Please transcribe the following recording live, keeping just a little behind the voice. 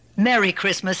Merry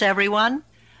Christmas, everyone.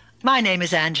 My name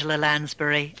is Angela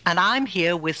Lansbury, and I'm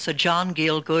here with Sir John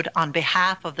Gielgud on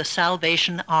behalf of the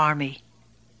Salvation Army.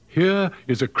 Here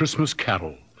is a Christmas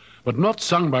carol, but not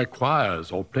sung by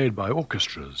choirs or played by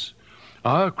orchestras.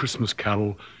 Our Christmas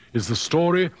carol is the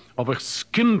story of a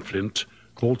skinflint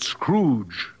called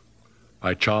Scrooge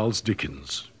by Charles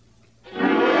Dickens.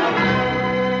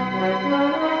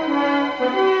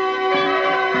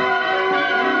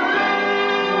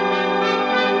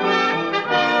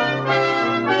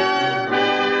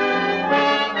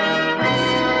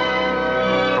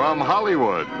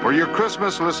 Hollywood, for your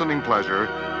Christmas listening pleasure,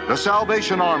 the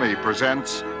Salvation Army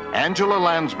presents Angela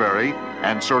Lansbury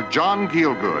and Sir John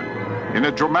Gielgud in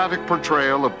a dramatic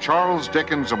portrayal of Charles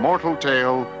Dickens' immortal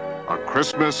tale, A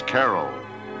Christmas Carol.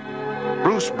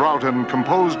 Bruce Broughton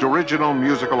composed original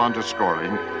musical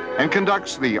underscoring and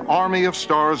conducts the Army of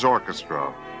Stars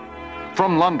Orchestra.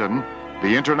 From London,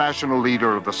 the international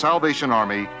leader of the Salvation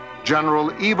Army,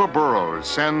 General Eva Burrows,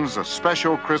 sends a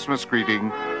special Christmas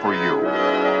greeting for you.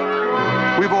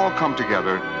 We've all come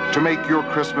together to make your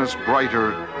Christmas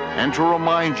brighter and to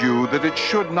remind you that it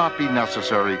should not be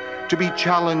necessary to be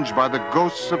challenged by the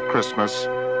ghosts of Christmas,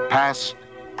 past,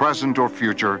 present, or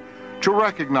future, to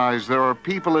recognize there are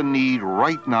people in need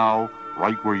right now,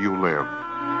 right where you live.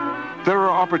 There are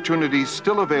opportunities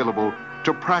still available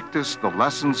to practice the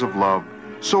lessons of love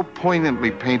so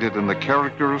poignantly painted in the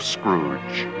character of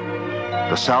Scrooge.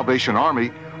 The Salvation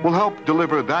Army will help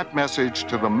deliver that message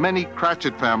to the many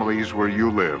Cratchit families where you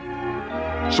live.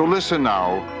 So listen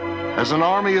now as an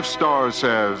army of stars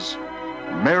says,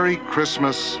 Merry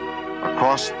Christmas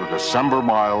across the December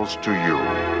miles to you.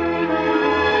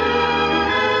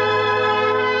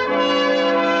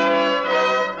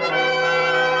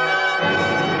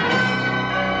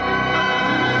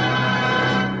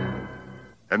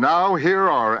 And now here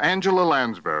are Angela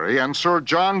Lansbury and Sir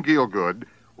John Gielgud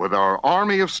with our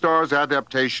Army of Stars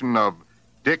adaptation of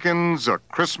Dickens' A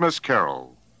Christmas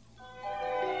Carol.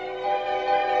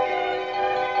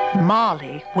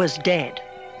 Marley was dead,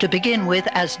 to begin with,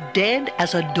 as dead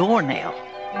as a doornail.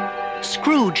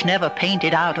 Scrooge never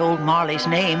painted out old Marley's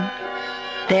name.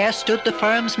 There stood the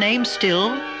firm's name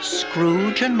still,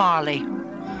 Scrooge and Marley.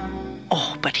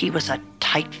 Oh, but he was a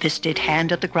tight-fisted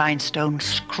hand at the grindstone,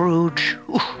 Scrooge.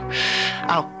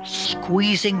 Out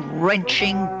squeezing,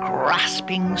 wrenching,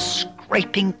 grasping,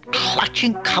 scraping,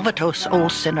 clutching, covetous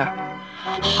old sinner.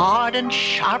 Hard and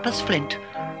sharp as flint,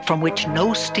 from which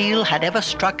no steel had ever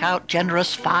struck out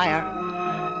generous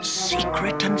fire.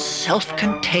 Secret and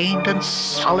self-contained and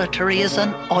solitary as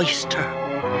an oyster.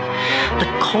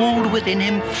 The cold within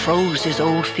him froze his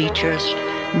old features,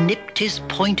 nipped his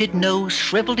pointed nose,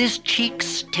 shriveled his cheeks,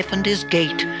 stiffened his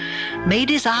gait, made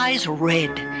his eyes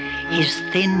red, his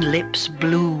thin lips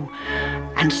blue,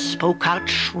 and spoke out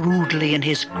shrewdly in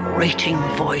his grating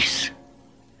voice.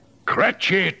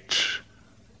 Cratchit!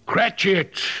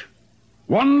 Cratchit!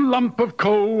 One lump of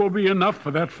coal will be enough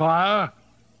for that fire.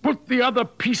 Put the other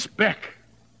piece back.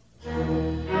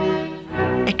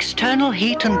 External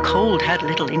heat and cold had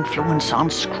little influence on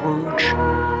Scrooge.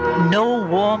 No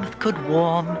warmth could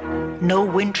warm, no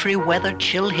wintry weather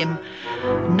chill him.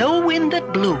 No wind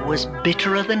that blew was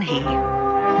bitterer than he.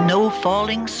 No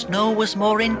falling snow was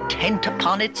more intent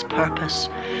upon its purpose.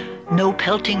 No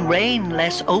pelting rain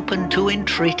less open to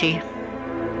entreaty.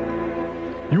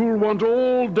 You'll want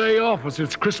all day off as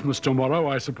it's Christmas tomorrow,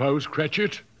 I suppose,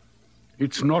 Cratchit.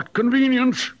 It's not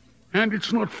convenient, and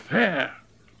it's not fair.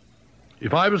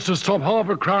 If I was to stop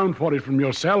 £0.50 for it from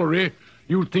your salary,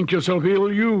 you'd think yourself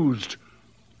ill-used.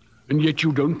 And yet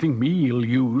you don't think me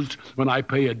ill-used when I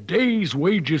pay a day's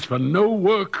wages for no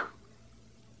work.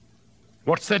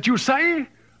 What's that you say?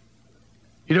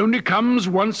 It only comes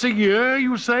once a year,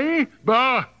 you say?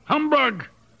 Bah, humbug!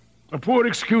 A poor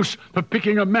excuse for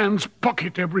picking a man's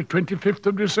pocket every 25th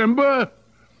of December.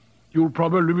 You'll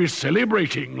probably be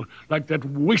celebrating like that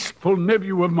wasteful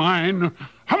nephew of mine.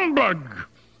 Humbug!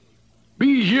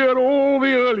 Be here all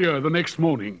the earlier the next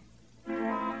morning.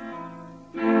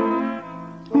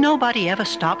 Nobody ever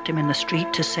stopped him in the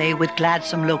street to say with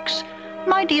gladsome looks,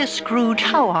 "My dear Scrooge,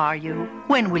 how are you?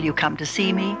 When will you come to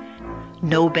see me?"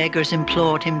 No beggars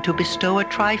implored him to bestow a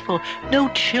trifle. No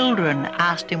children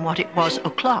asked him what it was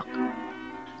o'clock.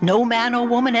 No man or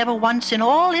woman ever once in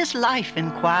all his life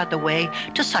inquired the way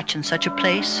to such and such a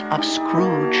place of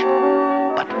Scrooge.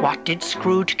 But what did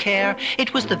Scrooge care?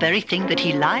 It was the very thing that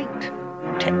he liked.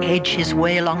 To edge his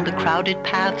way along the crowded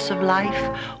paths of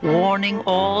life, warning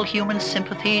all human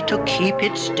sympathy to keep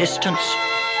its distance.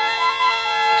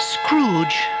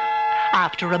 Scrooge,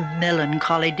 After a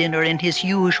melancholy dinner in his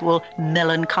usual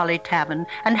melancholy tavern,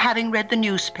 and having read the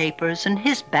newspapers and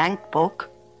his bank book,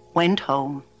 went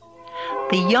home.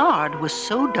 The yard was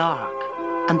so dark,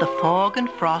 and the fog and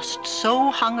frost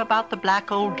so hung about the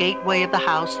black old gateway of the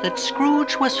house that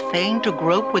Scrooge was fain to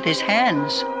grope with his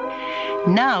hands.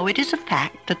 Now it is a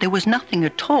fact that there was nothing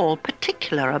at all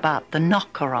particular about the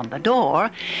knocker on the door,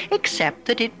 except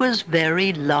that it was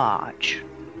very large.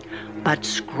 But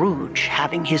Scrooge,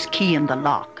 having his key in the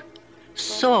lock,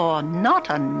 saw not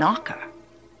a knocker,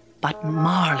 but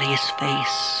Marley's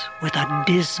face with a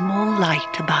dismal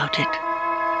light about it.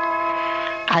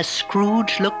 As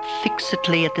Scrooge looked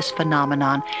fixedly at this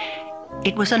phenomenon,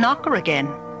 it was a knocker again.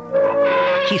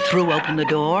 He threw open the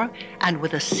door, and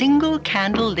with a single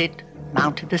candle lit,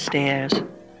 mounted the stairs.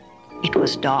 It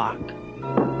was dark,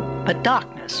 but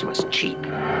darkness was cheap,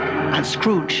 and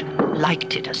Scrooge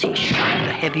liked it as he shut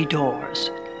the heavy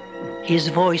doors. His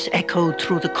voice echoed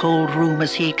through the cold room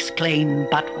as he exclaimed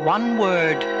but one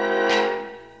word: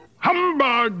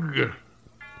 Humbug!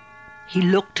 He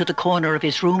looked to the corner of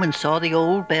his room and saw the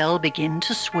old bell begin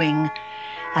to swing,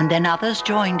 and then others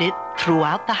joined it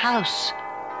throughout the house.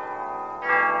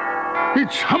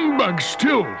 It's humbug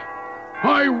still.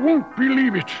 I won't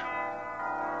believe it.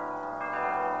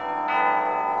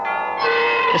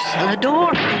 The cellar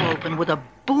door flew open with a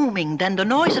booming, then the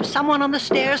noise of someone on the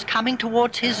stairs coming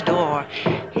towards his door.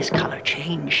 His color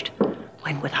changed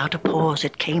when, without a pause,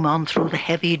 it came on through the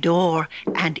heavy door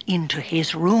and into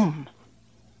his room.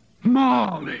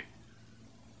 Marley!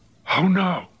 How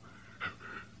now?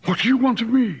 What do you want of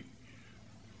me?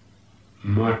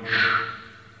 Much.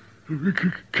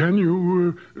 Can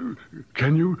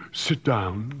you sit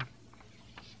down?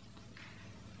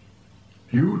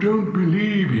 You don't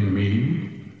believe in me?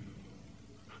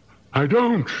 I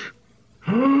don't.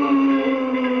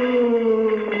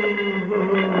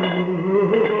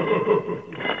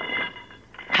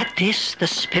 At this, the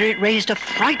spirit raised a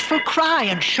frightful cry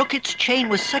and shook its chain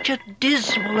with such a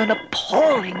dismal and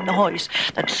appalling noise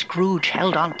that Scrooge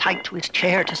held on tight to his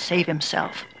chair to save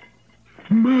himself.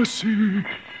 Mercy,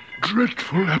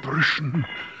 dreadful apparition,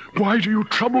 why do you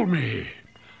trouble me?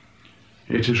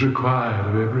 It is required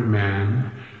of every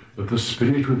man that the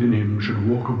spirit within him should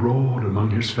walk abroad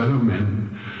among his fellow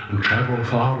men and travel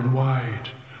far and wide.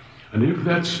 And if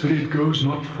that spirit goes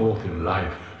not forth in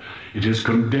life, it is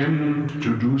condemned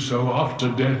to do so after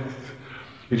death.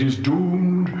 It is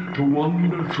doomed to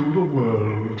wander through the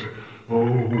world,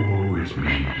 woe is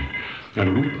me,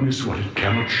 and witness what it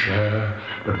cannot share,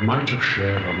 but might have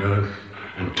shared on earth,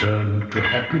 and turned to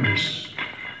happiness.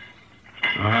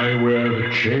 I wear the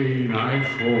chain I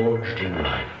forged in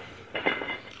life.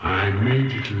 I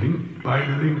made it link by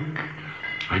link.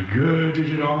 I girded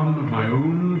it on of my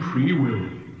own free will.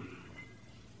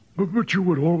 But you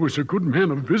were always a good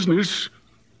man of business.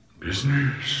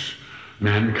 Business?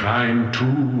 Mankind,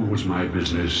 too, was my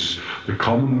business. The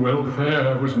common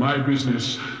welfare was my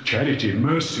business. Charity,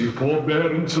 mercy,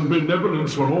 forbearance, and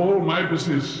benevolence were all my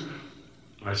business.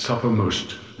 I suffer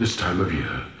most this time of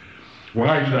year.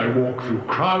 Why did I walk through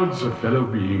crowds of fellow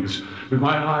beings with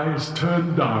my eyes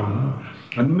turned down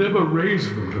and never raise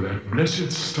them to that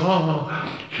blessed star?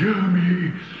 Hear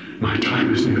me, my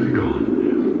time is nearly gone.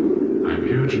 I'm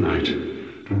here tonight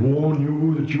to warn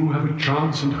you that you have a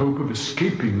chance and hope of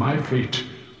escaping my fate.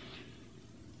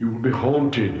 You will be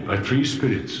haunted by 3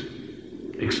 spirits.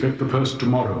 Expect the first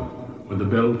tomorrow, when the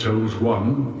bell tolls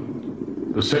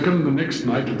 1, the second the next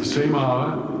night at the same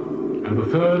hour, and the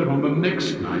third on the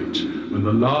next night, when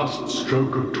the last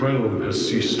stroke of 12 has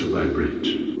ceased to vibrate.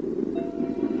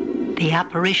 The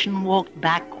apparition walked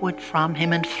backward from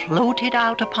him and floated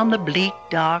out upon the bleak,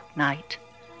 dark night.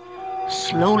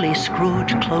 Slowly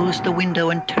Scrooge closed the window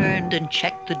and turned and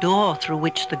checked the door through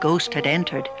which the ghost had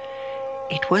entered.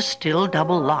 It was still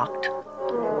double locked.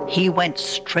 He went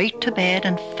straight to bed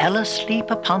and fell asleep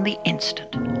upon the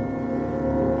instant.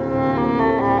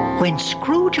 When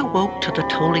Scrooge awoke to the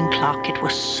tolling clock, it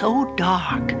was so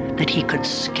dark that he could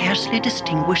scarcely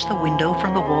distinguish the window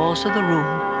from the walls of the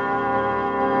room.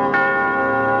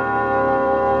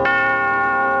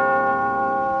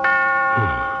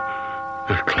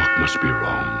 That clock must be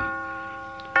wrong.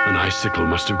 An icicle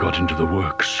must have got into the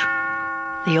works.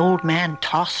 The old man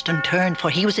tossed and turned,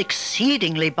 for he was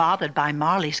exceedingly bothered by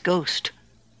Marley's ghost.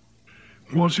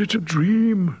 Was it a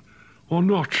dream or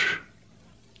not?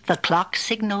 The clock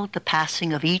signaled the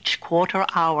passing of each quarter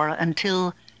hour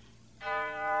until,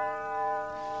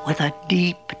 with a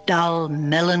deep, dull,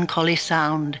 melancholy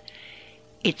sound,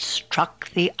 it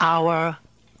struck the hour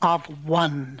of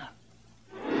 1.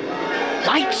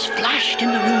 Lights flashed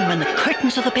in the room, and the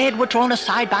curtains of the bed were drawn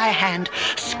aside by a hand.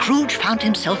 Scrooge found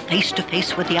himself face to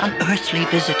face with the unearthly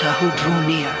visitor who drew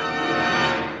near.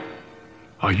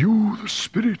 Are you the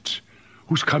spirit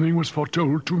whose coming was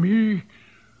foretold to me?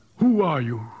 Who are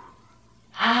you?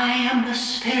 I am the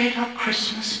spirit of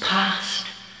Christmas past.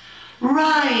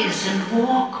 Rise and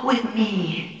walk with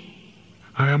me.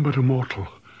 I am but a mortal,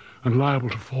 and liable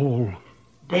to fall.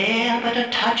 Bear but a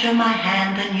touch of my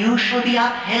hand, and you shall be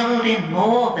upheld in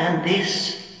more than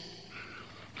this.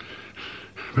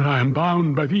 But I am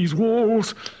bound by these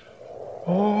walls.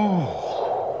 Oh.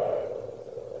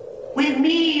 With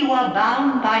me you are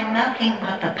bound by nothing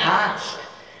but the past.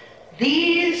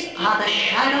 These are the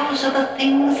shadows of the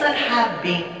things that have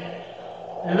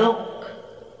been. Look,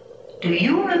 do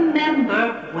you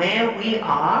remember where we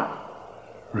are?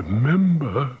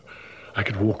 Remember? I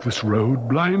could walk this road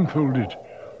blindfolded.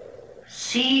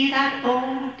 See that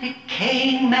old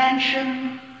decaying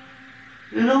mansion?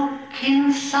 Look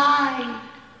inside.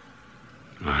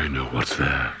 I know what's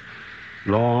there.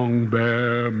 Long,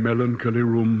 bare, melancholy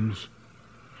rooms.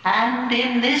 And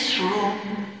in this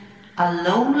room, a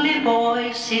lonely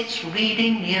boy sits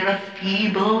reading near a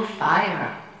feeble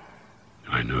fire.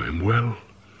 I know him well,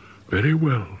 very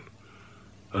well.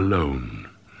 Alone.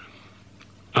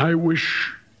 I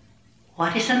wish...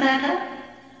 What is the matter?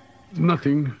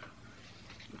 Nothing.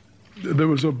 There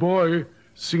was a boy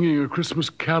singing a Christmas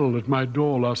carol at my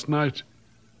door last night.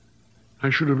 I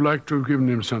should have liked to have given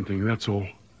him something, that's all.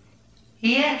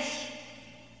 Yes.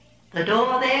 The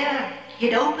door there,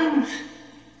 it opens.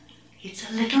 It's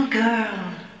a little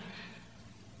girl.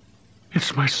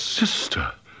 It's my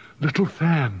sister, little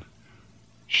Fan.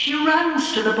 She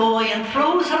runs to the boy and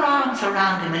throws her arms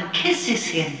around him and kisses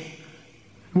him.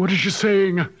 What is she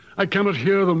saying? I cannot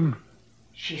hear them.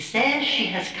 She says she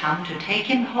has come to take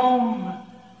him home.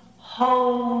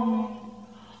 Home.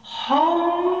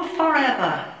 Home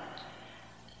forever.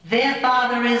 Their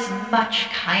father is much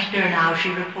kinder now, she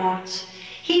reports.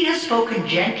 He has spoken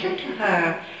gently to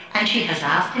her, and she has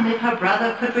asked him if her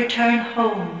brother could return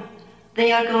home.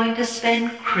 They are going to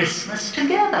spend Christmas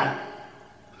together.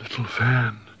 Little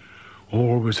Fan,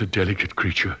 always a delicate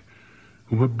creature,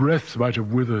 whom her breath might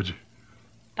have withered.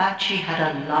 But she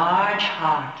had a large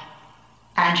heart,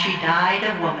 and she died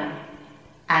a woman,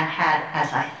 and had,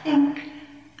 as I think,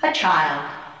 a child.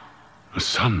 A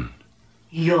son?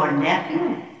 Your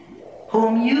nephew,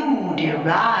 whom you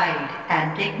deride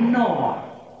and ignore.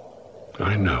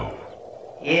 I know.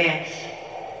 Yes.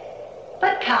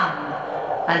 But come,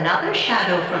 another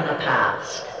shadow from the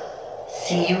past.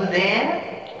 See you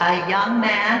there, a young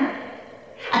man?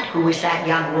 And who is that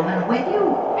young woman with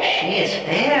you? She is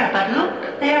fair, but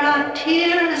look, there are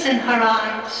tears in her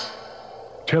eyes.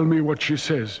 Tell me what she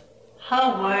says.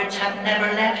 Her words have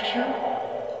never left you.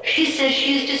 She says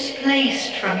she is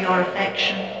displaced from your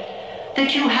affection,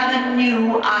 that you have a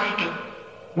new idol.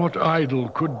 What idol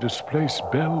could displace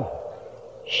Belle?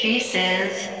 She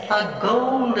says a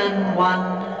golden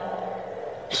one.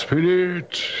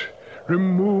 Spirit,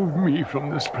 remove me from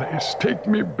this place. Take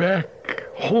me back.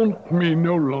 Haunt me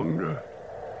no longer.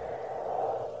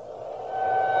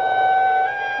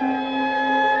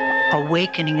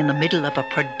 Awakening in the middle of a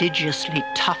prodigiously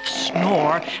tough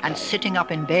snore and sitting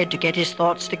up in bed to get his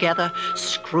thoughts together,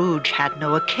 Scrooge had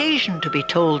no occasion to be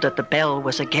told that the bell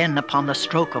was again upon the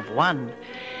stroke of 1.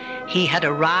 He had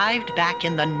arrived back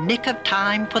in the nick of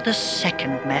time for the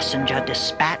second messenger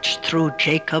dispatched through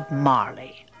Jacob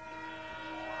Marley.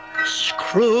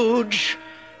 "Scrooge,"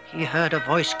 he heard a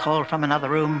voice call from another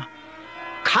room.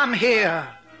 "Come here."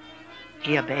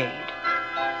 He obeyed.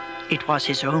 It was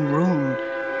his own room,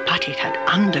 but it had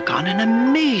undergone an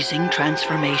amazing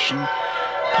transformation.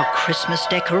 For Christmas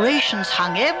decorations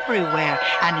hung everywhere,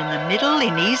 and in the middle,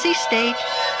 in easy state,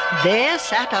 there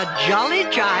sat a jolly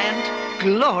giant,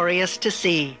 glorious to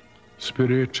see.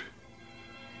 Spirit,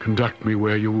 conduct me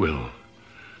where you will.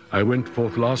 I went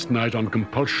forth last night on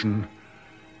compulsion,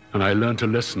 and I learnt a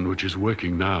lesson which is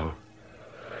working now.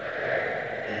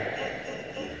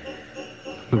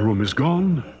 The room is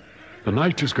gone, the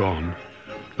night is gone,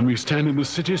 and we stand in the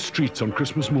city streets on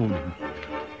Christmas morning.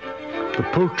 The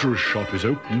poulterer's shop is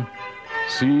open.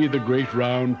 See the great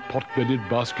round pot-bedded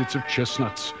baskets of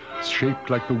chestnuts, shaped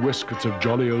like the waistcoats of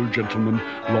jolly old gentlemen,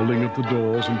 lolling at the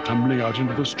doors and tumbling out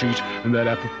into the street in their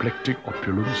apoplectic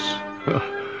opulence.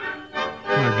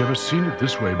 I've never seen it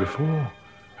this way before.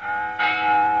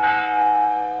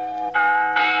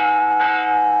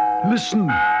 Listen,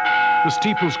 the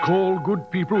steeples call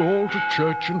good people all to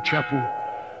church and chapel.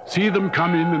 See them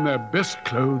come in their best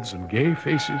clothes and gay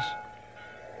faces.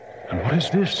 And what is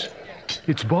this?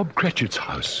 It's Bob Cratchit's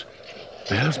house.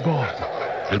 There's Bob.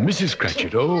 And Mrs.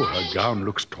 Cratchit, oh, her gown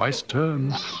looks twice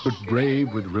turned, but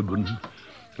brave with ribbon.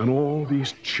 And all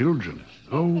these children,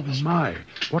 oh my,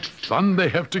 what fun they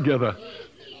have together.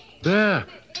 There,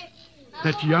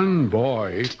 that young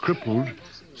boy, crippled,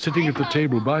 sitting at the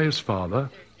table by his father,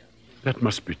 that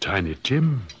must be Tiny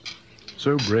Tim.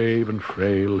 So brave and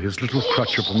frail, his little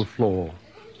crutch upon the floor.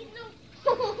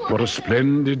 What a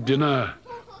splendid dinner,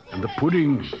 and the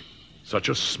pudding, such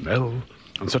a smell,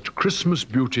 and such Christmas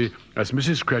beauty as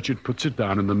Mrs. Cratchit puts it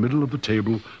down in the middle of the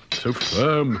table, so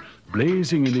firm,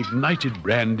 blazing in ignited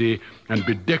brandy, and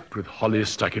bedecked with holly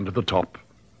stuck into the top.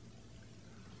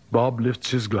 Bob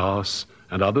lifts his glass,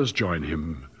 and others join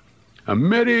him. A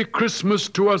Merry Christmas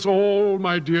to us all,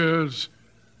 my dears.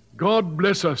 God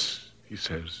bless us, he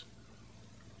says.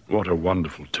 What a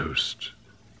wonderful toast.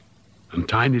 And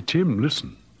Tiny Tim,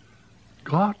 listen.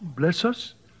 God bless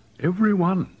us, every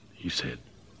one, he said.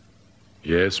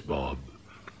 Yes, Bob.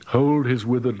 Hold his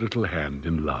withered little hand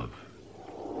in love.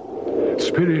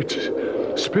 Spirit,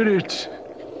 Spirit,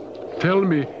 tell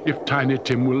me if Tiny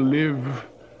Tim will live.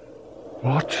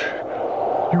 What?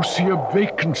 You see a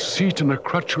vacant seat and a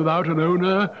crutch without an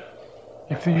owner?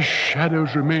 If these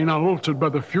shadows remain unaltered by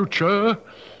the future?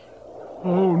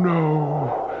 Oh,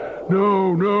 no.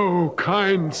 No, no,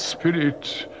 kind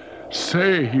Spirit,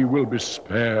 say he will be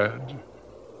spared.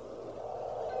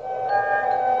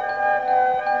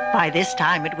 By this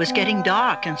time it was getting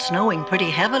dark and snowing pretty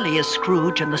heavily as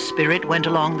Scrooge and the Spirit went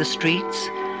along the streets.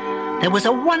 There was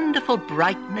a wonderful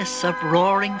brightness of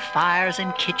roaring fires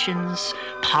in kitchens,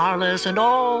 parlors, and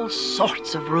all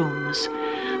sorts of rooms.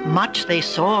 Much they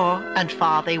saw, and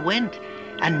far they went,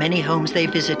 and many homes they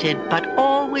visited, but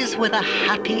always with a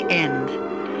happy end.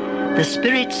 The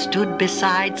Spirit stood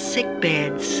beside sick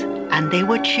beds, and they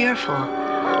were cheerful,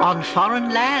 on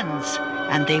foreign lands,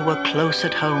 and they were close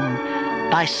at home,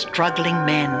 by struggling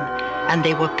men, and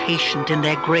they were patient in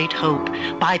their great hope,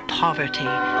 by poverty,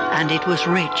 and it was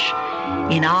rich,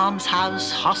 in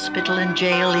almshouse, hospital, and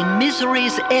jail, in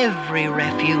misery's every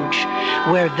refuge,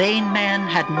 where vain man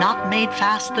had not made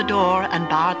fast the door and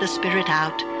barred the Spirit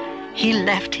out, he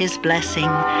left his blessing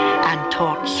and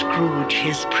taught Scrooge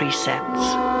his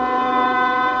precepts.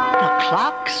 The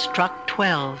clock struck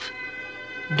 12.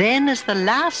 Then, as the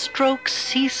last stroke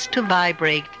ceased to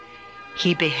vibrate,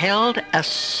 he beheld a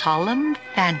solemn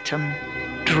phantom,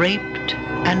 draped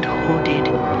and hooded,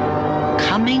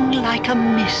 coming like a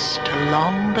mist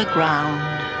along the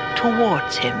ground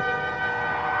towards him.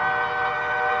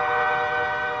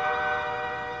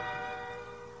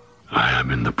 I am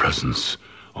in the presence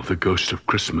of the ghost of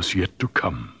Christmas yet to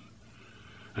come,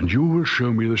 and you will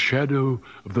show me the shadow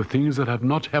of the things that have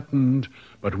not happened,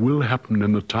 but will happen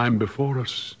in the time before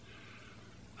us.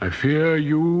 I fear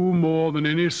you more than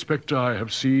any spectre I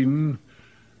have seen,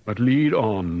 but lead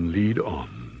on, lead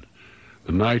on.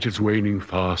 The night is waning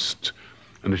fast,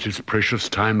 and it is precious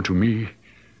time to me.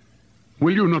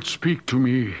 Will you not speak to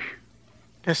me?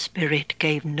 The Spirit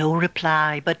gave no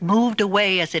reply, but moved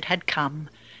away as it had come,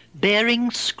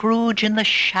 bearing Scrooge in the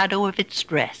shadow of its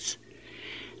dress.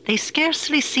 They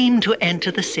scarcely seemed to enter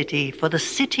the city, for the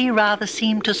city rather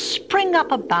seemed to spring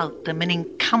up about them and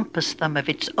encompass them of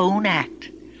its own act.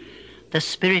 The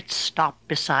Spirit stopped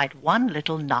beside one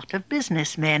little knot of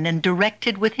businessmen and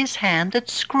directed with his hand that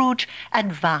Scrooge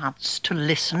advance to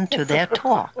listen to their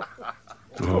talk.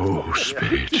 Oh,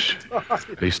 Spirit.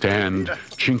 They stand,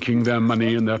 chinking their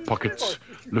money in their pockets,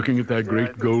 looking at their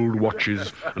great gold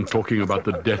watches and talking about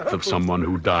the death of someone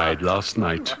who died last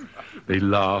night. They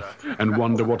laugh and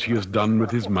wonder what he has done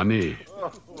with his money.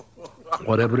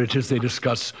 Whatever it is they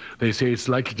discuss, they say it's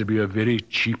likely to be a very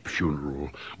cheap funeral,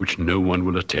 which no one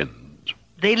will attend.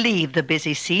 They leave the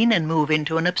busy scene and move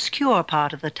into an obscure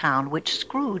part of the town which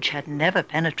Scrooge had never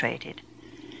penetrated.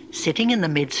 Sitting in the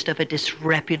midst of a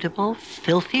disreputable,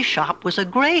 filthy shop was a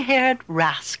gray-haired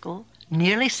rascal,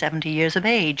 nearly 70 years of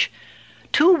age.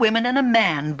 2 women and a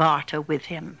man barter with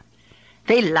him.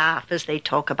 They laugh as they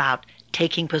talk about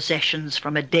taking possessions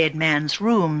from a dead man's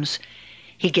rooms.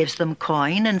 He gives them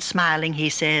coin, and smiling he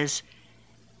says,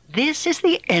 "This is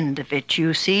the end of it,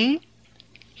 you see.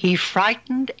 He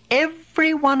frightened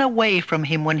everyone away from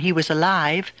him when he was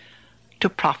alive to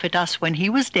profit us when he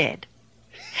was dead."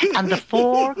 And the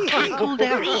 4 cackled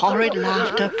their horrid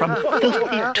laughter from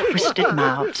filthy, twisted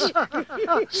mouths.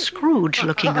 Scrooge,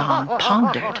 looking on,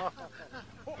 pondered.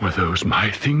 Were those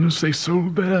my things they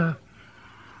sold there?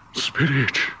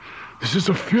 Spirit, this is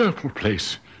a fearful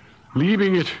place.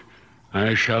 Leaving it,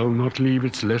 I shall not leave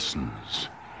its lessons.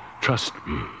 Trust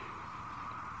me.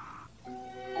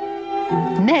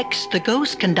 Next, the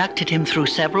ghost conducted him through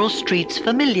several streets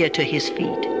familiar to his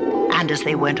feet, And as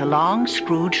they went along,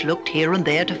 Scrooge looked here and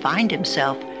there to find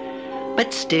himself.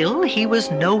 But still he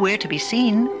was nowhere to be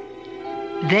seen.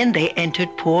 Then they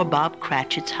entered poor Bob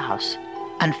Cratchit's house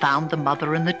and found the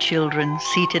mother and the children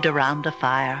seated around the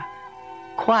fire.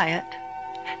 Quiet,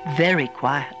 very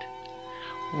quiet.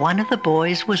 One of the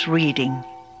boys was reading.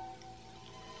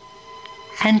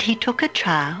 And he took a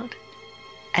child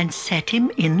and set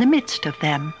him in the midst of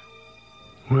them.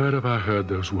 Where have I heard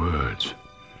those words?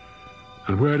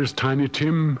 And where is Tiny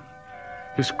Tim?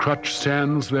 His crutch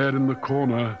stands there in the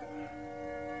corner.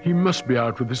 He must be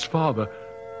out with his father.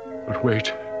 But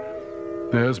wait,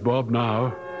 there's Bob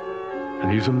now,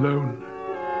 and he's alone.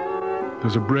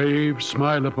 There's a brave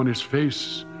smile upon his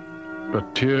face,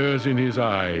 but tears in his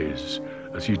eyes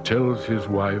as he tells his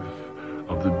wife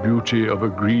of the beauty of a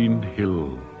green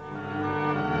hill.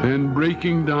 Then,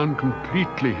 breaking down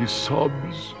completely, he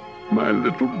sobs, "My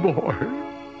little boy,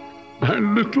 my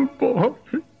little boy."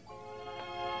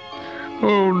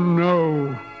 Oh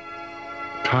no,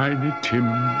 Tiny Tim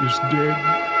is dead.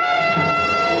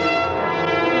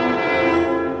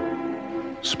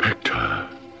 Spectre,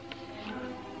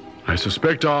 I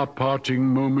suspect our parting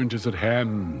moment is at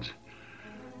hand.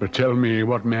 But tell me,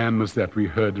 what man was that we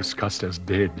heard discussed as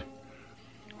dead?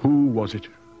 Who was it?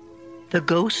 The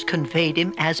ghost conveyed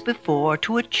him as before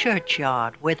to a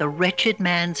churchyard where the wretched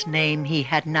man's name he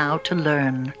had now to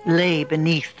learn lay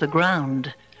beneath the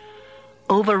ground.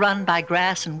 Overrun by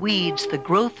grass and weeds, the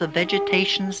growth of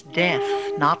vegetation's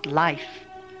death, not life,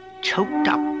 choked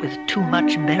up with too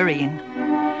much burying.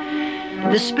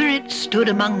 The spirit stood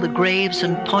among the graves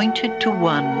and pointed to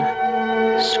one.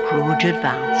 Scrooge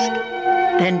advanced,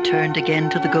 then turned again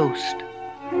to the ghost.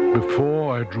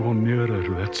 Before I draw nearer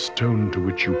to that stone to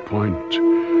which you point,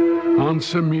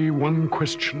 answer me one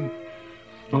question.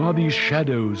 Are these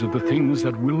shadows of the things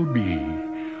that will be,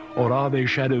 or are they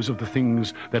shadows of the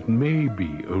things that may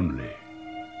be only?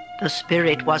 The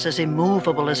spirit was as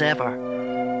immovable as ever.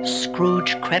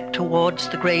 Scrooge crept towards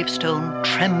the gravestone,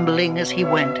 trembling as he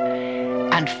went,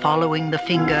 and following the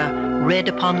finger, read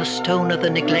upon the stone of the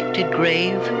neglected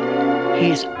grave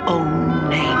his own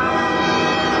name.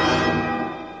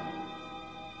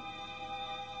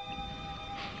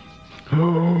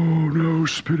 Oh, no,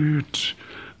 spirit.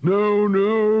 No,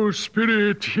 no,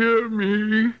 spirit, hear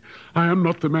me. I am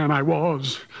not the man I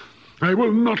was. I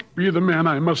will not be the man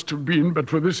I must have been but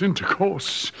for this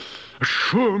intercourse.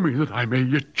 Assure me that I may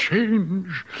yet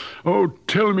change. Oh,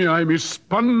 tell me I may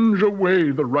sponge away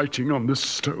the writing on this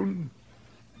stone.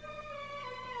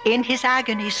 In his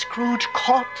agony, Scrooge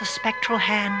caught the spectral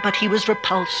hand, but he was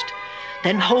repulsed.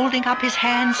 Then, holding up his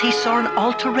hands, he saw an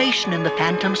alteration in the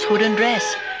phantom's hood and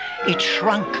dress. It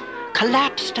shrunk,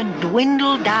 collapsed, and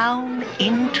dwindled down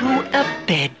into a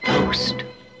bedpost.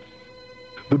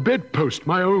 The bedpost,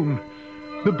 my own.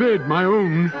 The bed, my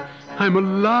own. I'm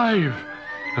alive.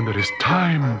 And there is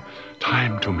time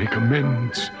to make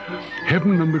amends.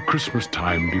 Heaven and the Christmas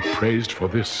time be praised for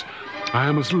this. I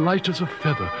am as light as a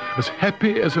feather, as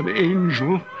happy as an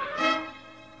angel.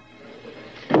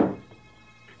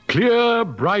 Clear,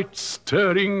 bright,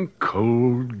 stirring,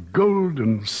 cold,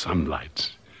 golden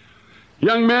sunlight.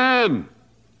 Young man,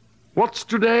 what's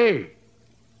today?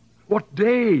 What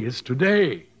day is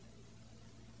today?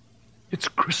 It's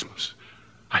Christmas.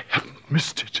 I haven't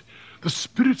missed it. The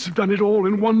spirits have done it all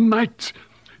in one night.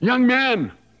 Young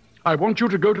man, I want you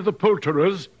to go to the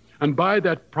poulterer's and buy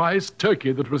that prize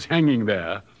turkey that was hanging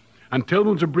there, and tell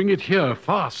them to bring it here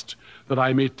fast, that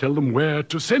I may tell them where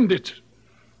to send it.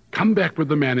 Come back with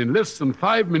the man in less than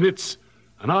 5 minutes,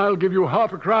 and I'll give you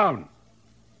 ½ a crown.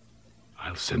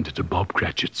 I'll send it to Bob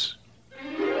Cratchit's.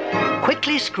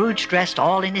 Quickly, Scrooge dressed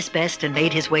all in his best and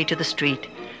made his way to the street.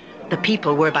 The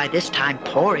people were by this time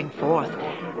pouring forth,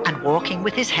 and walking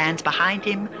with his hands behind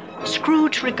him,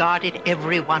 Scrooge regarded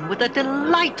everyone with a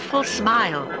delightful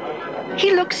smile.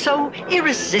 He looked so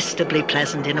irresistibly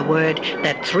pleasant, in a word,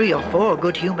 that 3 or 4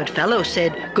 good-humored fellows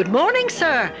said, "Good morning,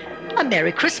 sir. A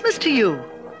Merry Christmas to you."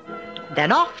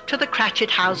 Then off to the Cratchit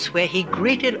house, where he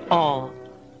greeted all.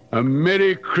 A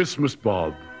Merry Christmas,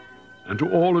 Bob. And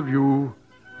to all of you,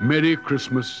 Merry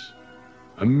Christmas.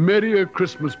 A merrier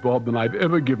Christmas, Bob, than I've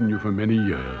ever given you for many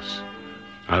years.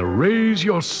 I'll raise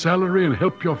your salary and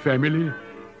help your family.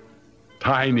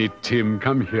 Tiny Tim,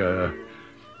 come here.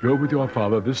 Go with your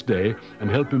father this day and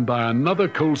help him buy another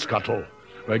coal scuttle.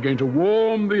 We're going to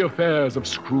warm the affairs of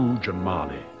Scrooge and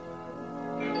Marley.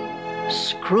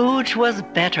 Scrooge was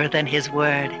better than his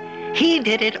word. He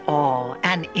did it all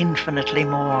and infinitely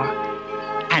more.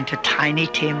 And to Tiny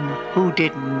Tim, who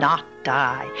did not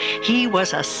die, he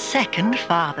was a second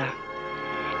father.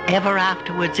 Ever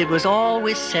afterwards it was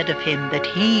always said of him that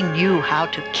he knew how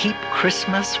to keep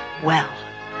Christmas well.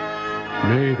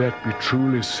 May that be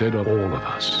truly said of all of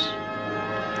us.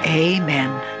 Amen.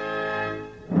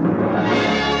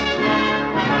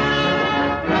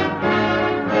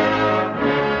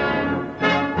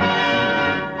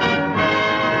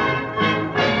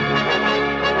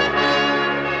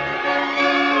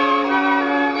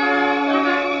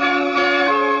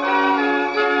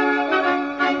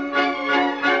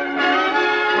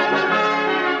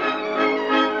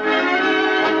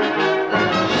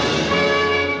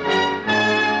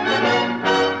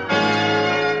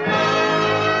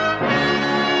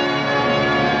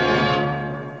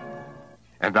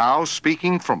 And now,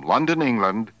 speaking from London,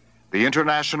 England, the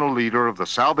international leader of the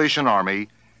Salvation Army,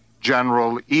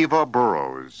 General Eva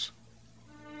Burrows.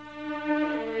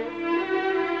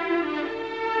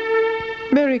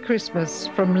 Merry Christmas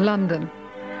from London.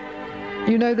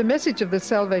 You know, the message of the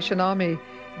Salvation Army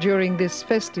during this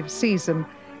festive season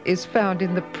is found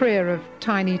in the prayer of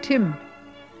Tiny Tim.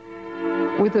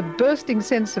 With a bursting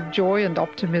sense of joy and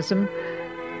optimism,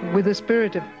 with a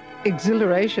spirit of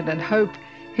exhilaration and hope,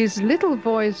 his little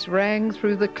voice rang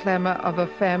through the clamor of a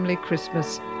family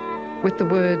Christmas with the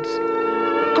words,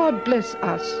 "God bless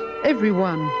us,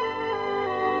 everyone."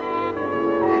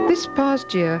 This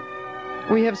past year,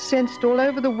 we have sensed all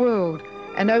over the world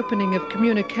an opening of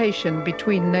communication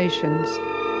between nations,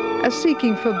 a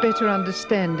seeking for better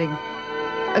understanding,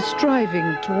 a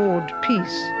striving toward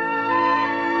peace.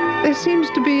 There seems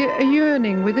to be a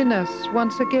yearning within us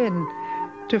once again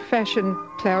to fashion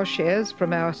plowshares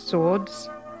from our swords,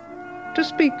 to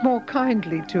speak more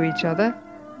kindly to each other,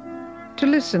 to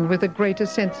listen with a greater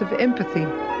sense of empathy.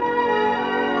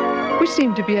 We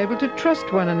seem to be able to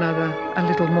trust one another a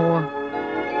little more.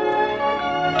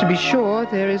 To be sure,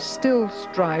 there is still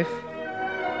strife.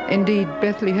 Indeed,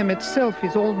 Bethlehem itself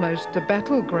is almost a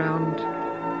battleground.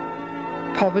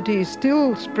 Poverty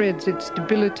still spreads its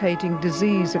debilitating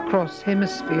disease across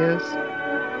hemispheres.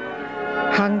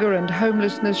 Hunger and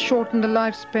homelessness shorten the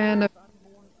lifespan of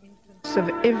of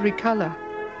every color,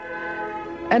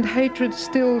 and hatred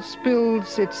still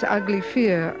spills its ugly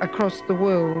fear across the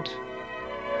world.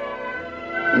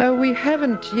 No, we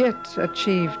haven't yet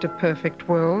achieved a perfect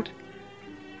world,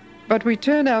 but we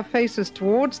turn our faces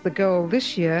towards the goal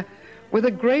this year with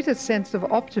a greater sense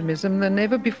of optimism than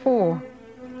ever before.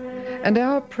 And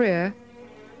our prayer,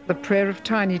 the prayer of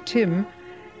Tiny Tim,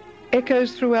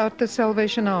 echoes throughout the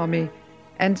Salvation Army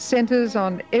and centers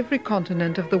on every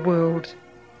continent of the world.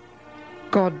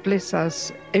 God bless us,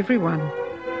 everyone.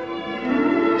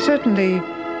 Certainly,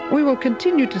 we will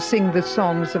continue to sing the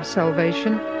songs of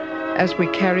salvation as we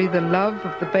carry the love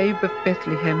of the babe of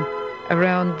Bethlehem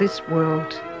around this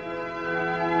world.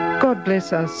 God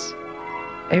bless us,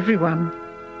 everyone.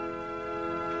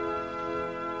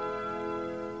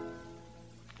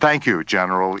 Thank you,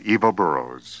 General Eva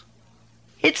Burrows.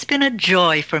 It's been a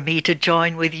joy for me to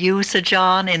join with you, Sir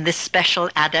John, in this special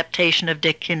adaptation of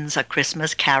Dickens' A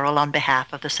Christmas Carol on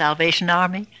behalf of the Salvation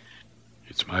Army.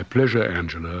 It's my pleasure,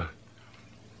 Angela.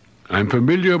 I'm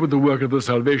familiar with the work of the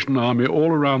Salvation Army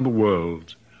all around the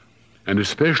world, and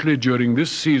especially during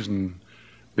this season,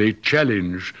 they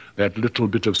challenge that little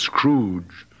bit of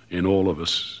Scrooge in all of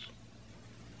us.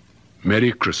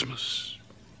 Merry Christmas.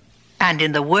 And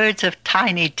in the words of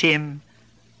Tiny Tim,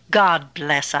 God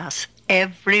bless us,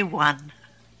 everyone.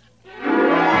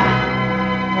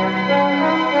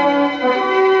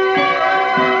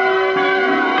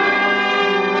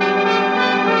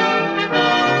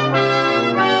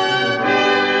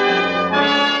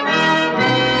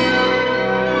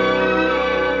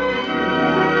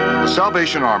 The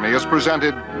Salvation Army has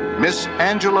presented Miss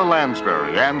Angela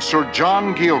Lansbury and Sir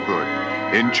John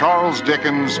Gielgud in Charles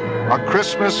Dickens' A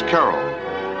Christmas Carol,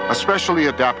 especially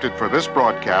adapted for this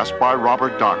broadcast by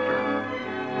Robert Doctor.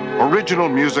 Original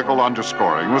musical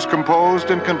underscoring was composed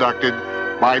and conducted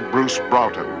by Bruce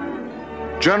Broughton.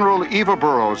 General Eva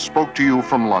Burrows spoke to you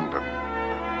from London.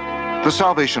 The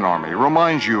Salvation Army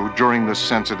reminds you during this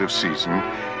sensitive season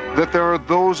that there are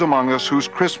those among us whose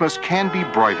Christmas can be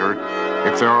brighter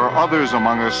if there are others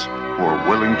among us who are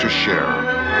willing to share.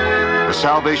 The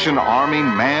Salvation Army,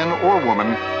 man or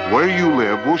woman, where you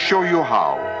live, will show you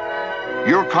how.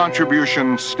 Your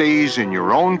contribution stays in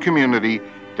your own community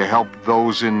to help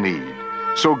those in need.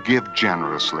 So give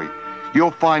generously.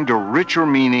 You'll find a richer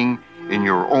meaning in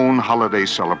your own holiday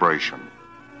celebration.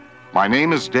 My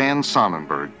name is Dan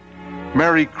Sonnenberg.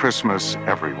 Merry Christmas,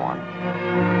 everyone.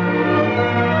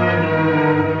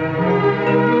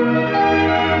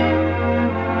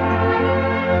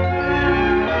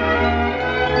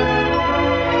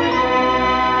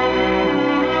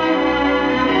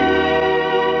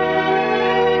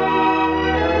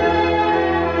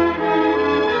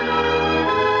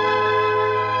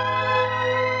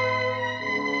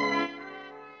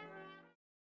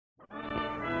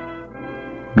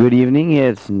 Good evening.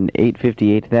 It's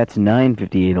 8:58. That's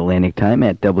 9:58 Atlantic Time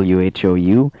at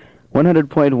WHOU,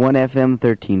 100.1 FM,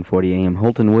 1340 AM,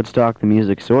 Holton, Woodstock, the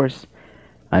music source.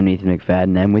 I'm Nathan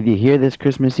McFadden. I'm with you here this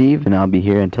Christmas Eve, and I'll be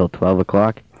here until 12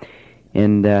 o'clock.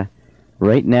 And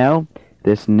right now,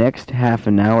 this next half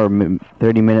an hour,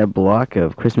 30-minute block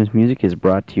of Christmas music is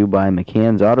brought to you by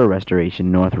McCann's Auto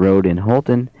Restoration, North Road in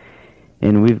Holton.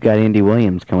 And we've got Andy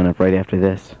Williams coming up right after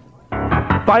this.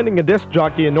 Finding a disc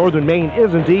jockey in northern Maine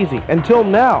isn't easy, until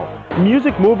now.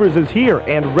 Music Movers is here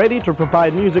and ready to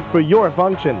provide music for your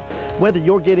function. Whether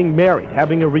you're getting married,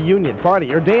 having a reunion,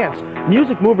 party, or dance,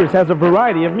 Music Movers has a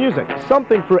variety of music,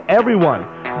 something for everyone.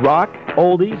 Rock,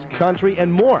 oldies, country,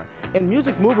 and more. And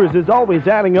Music Movers is always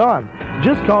adding on.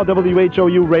 Just call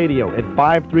WHOU Radio at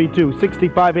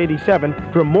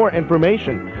 532-6587 for more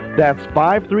information. That's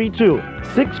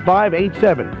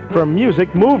 532-6587 for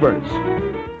Music Movers.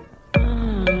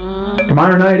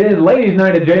 Tomorrow night is Ladies'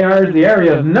 Night at JR's, the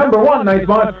area's #1 night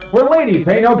spot, where ladies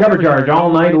pay no cover charge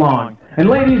all night long. And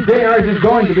Ladies' JR's is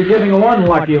going to be giving one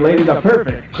lucky lady the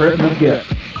perfect Christmas gift.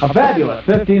 A fabulous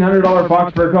 $1,500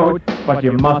 Fox fur coat, but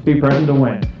you must be present to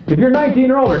win. If you're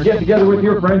 19 or older, get together with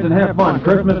your friends and have fun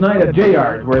Christmas night at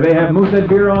JR's, where they have Moosehead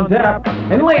beer on tap.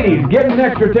 And ladies, get an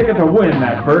extra ticket to win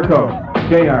that fur coat.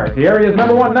 JR's, the area's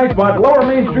 #1 night spot, Lower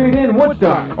Main Street in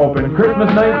Woodstock. Open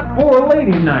Christmas night for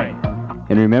Ladies' Night.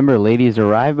 And remember, ladies,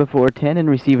 arrive before 10 and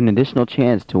receive an additional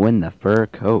chance to win the fur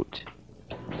coat.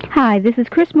 Hi, this is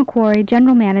Chris McQuarrie,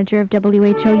 General Manager of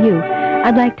WHOU.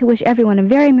 I'd like to wish everyone a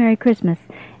very Merry Christmas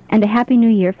and a Happy New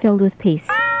Year filled with peace.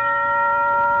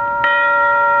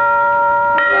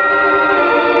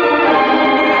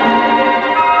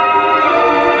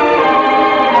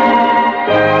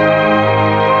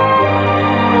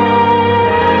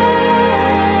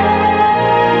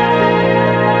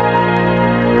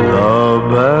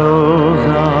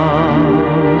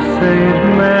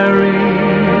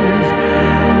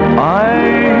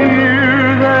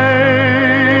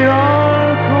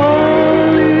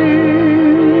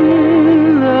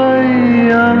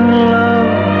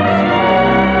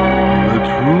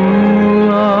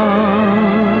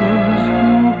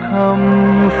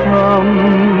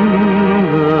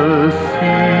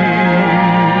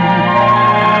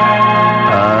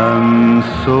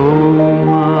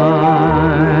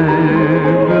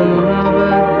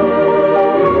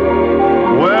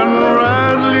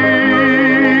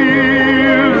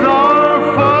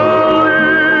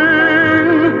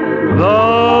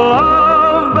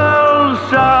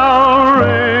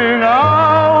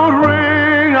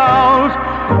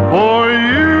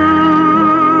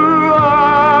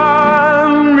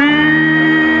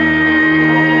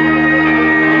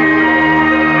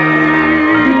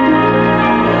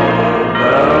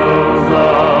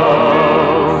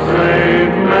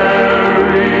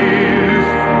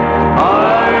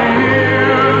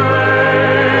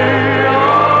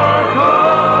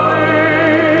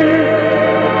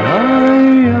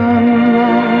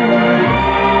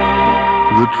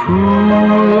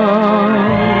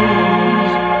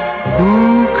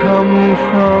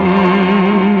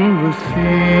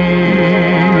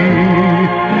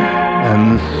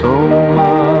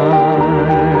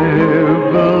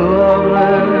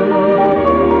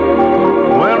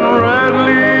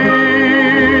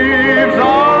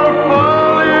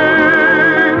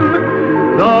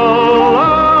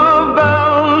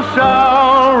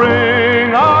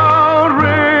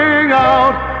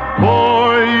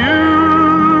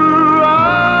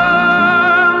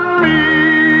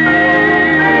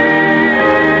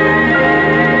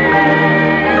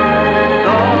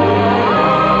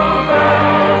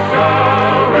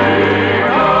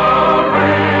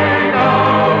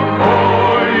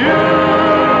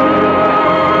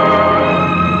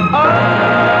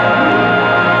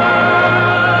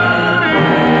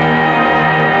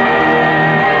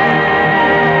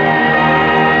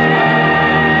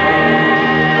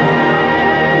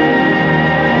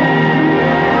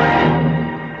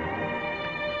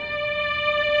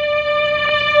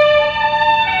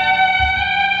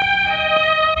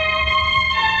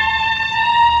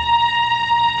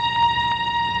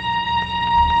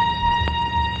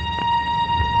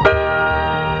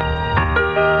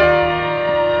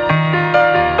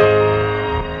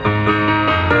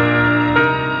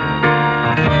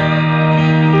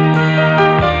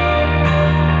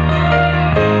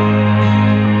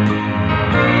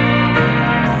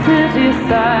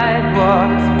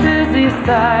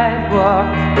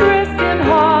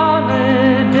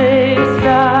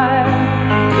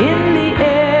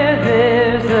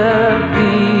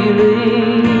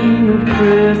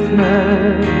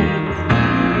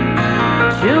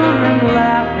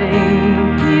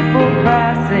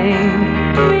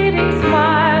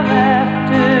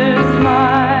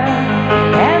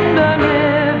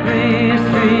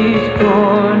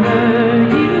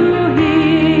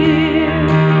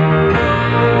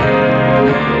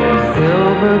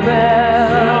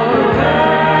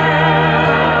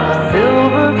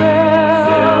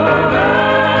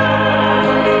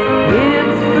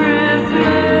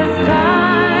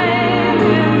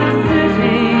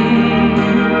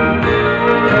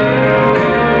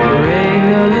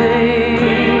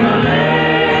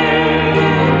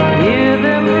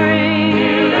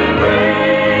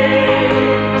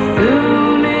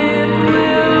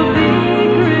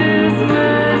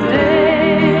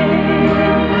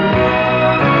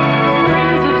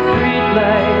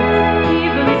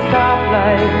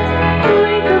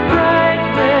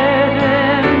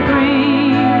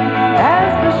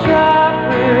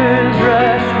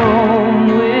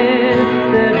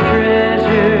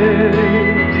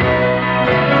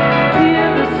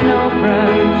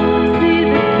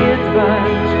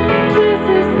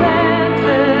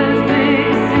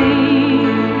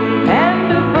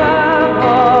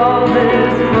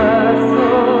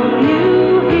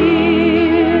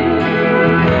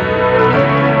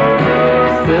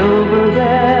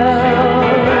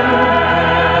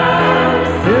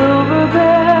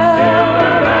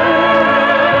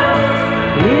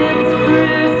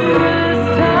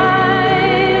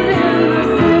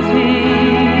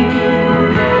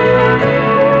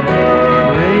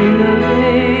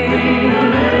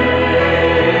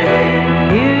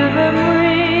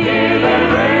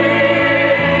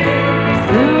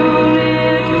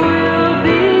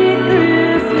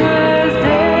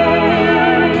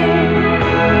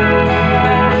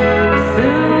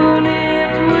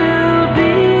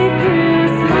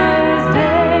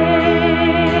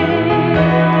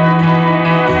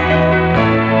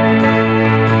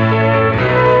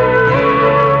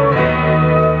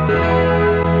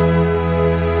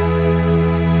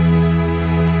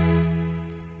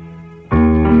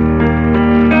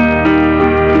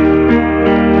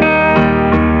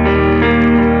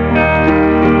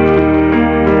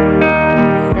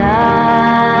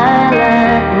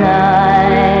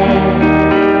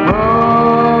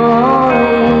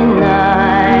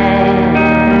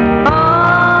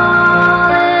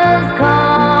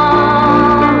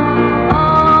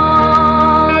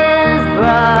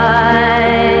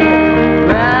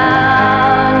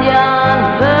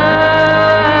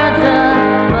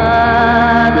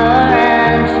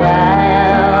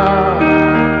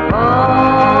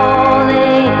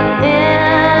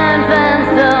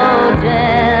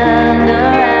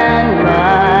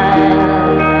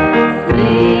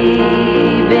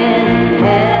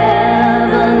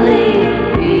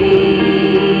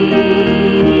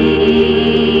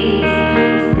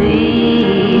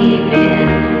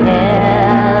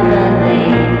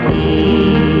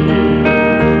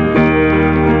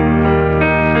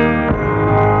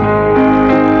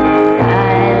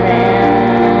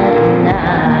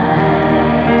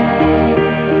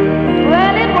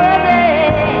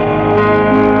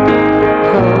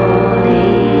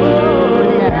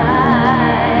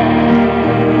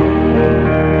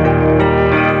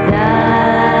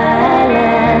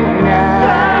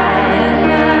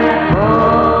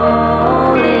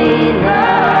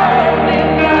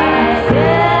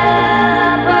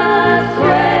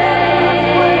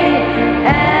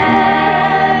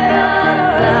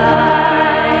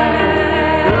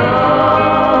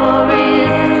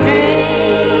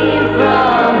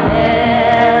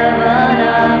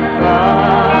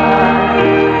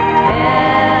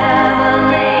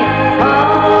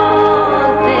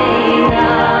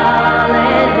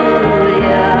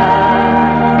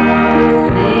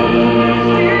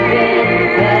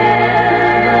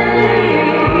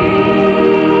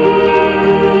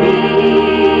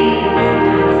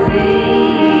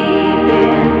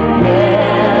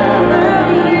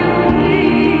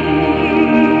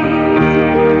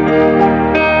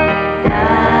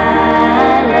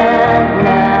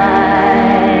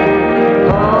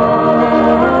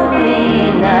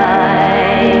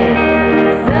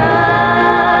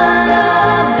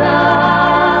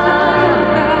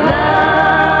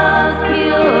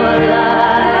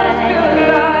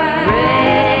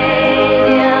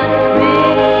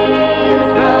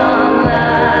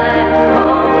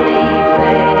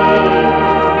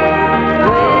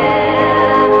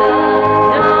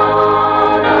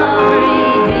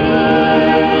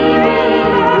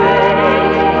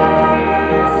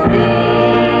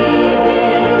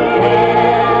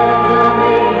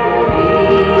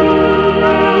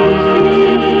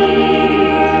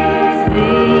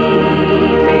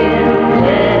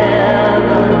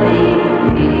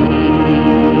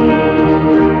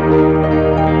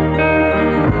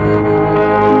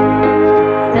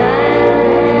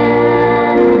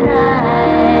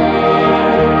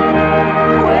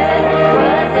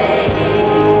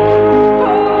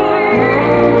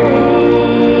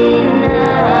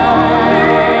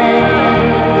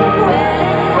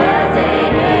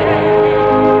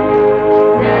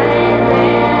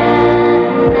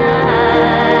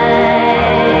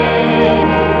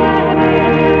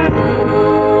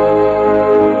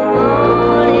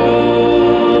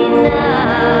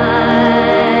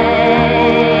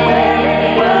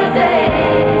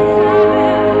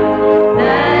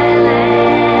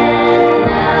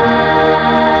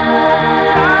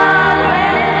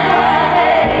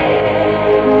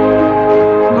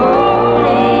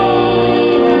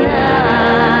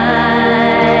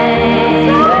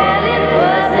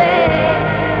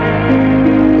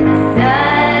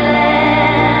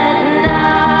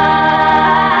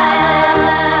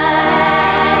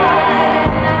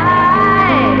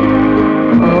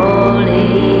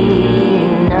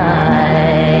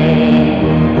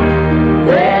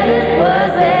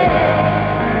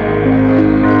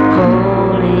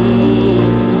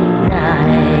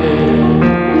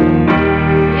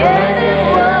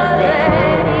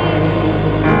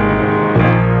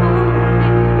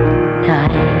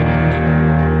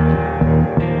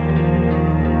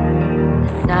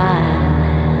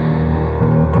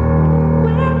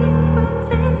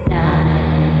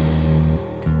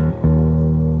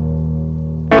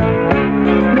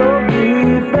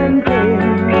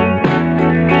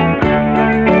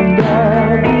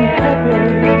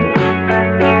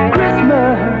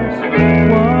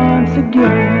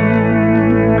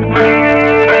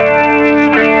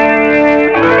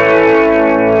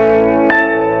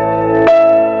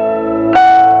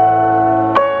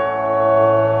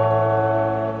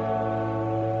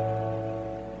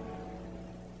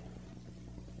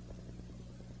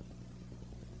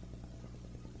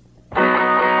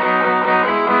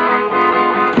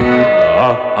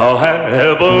 I'll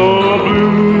have a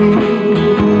blue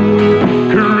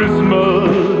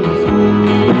Christmas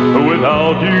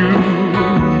without you.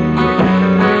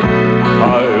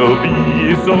 I'll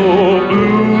be so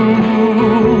blue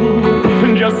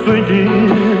just thinking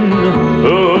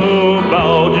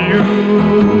about you.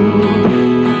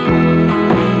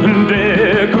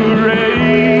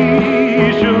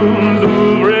 Decorations of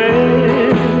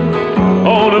red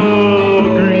on a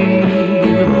green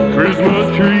Christmas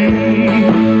tree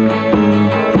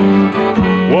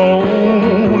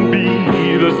won't be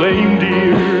the same,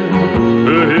 dear,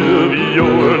 if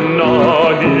you're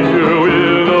not here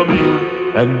with me.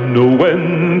 And when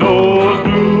those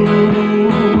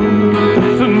blue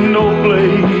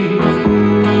snowflakes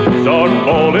start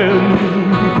falling,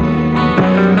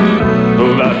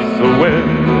 that's when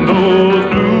those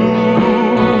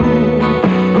blue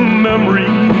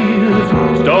memories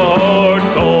start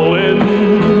calling.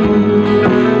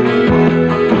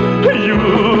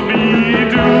 You'll be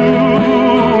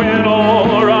doing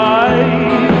all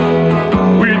right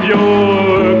with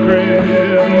your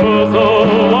Christmas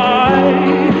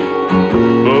white,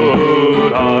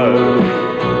 but I'll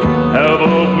have a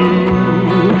blue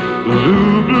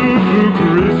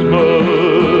Christmas.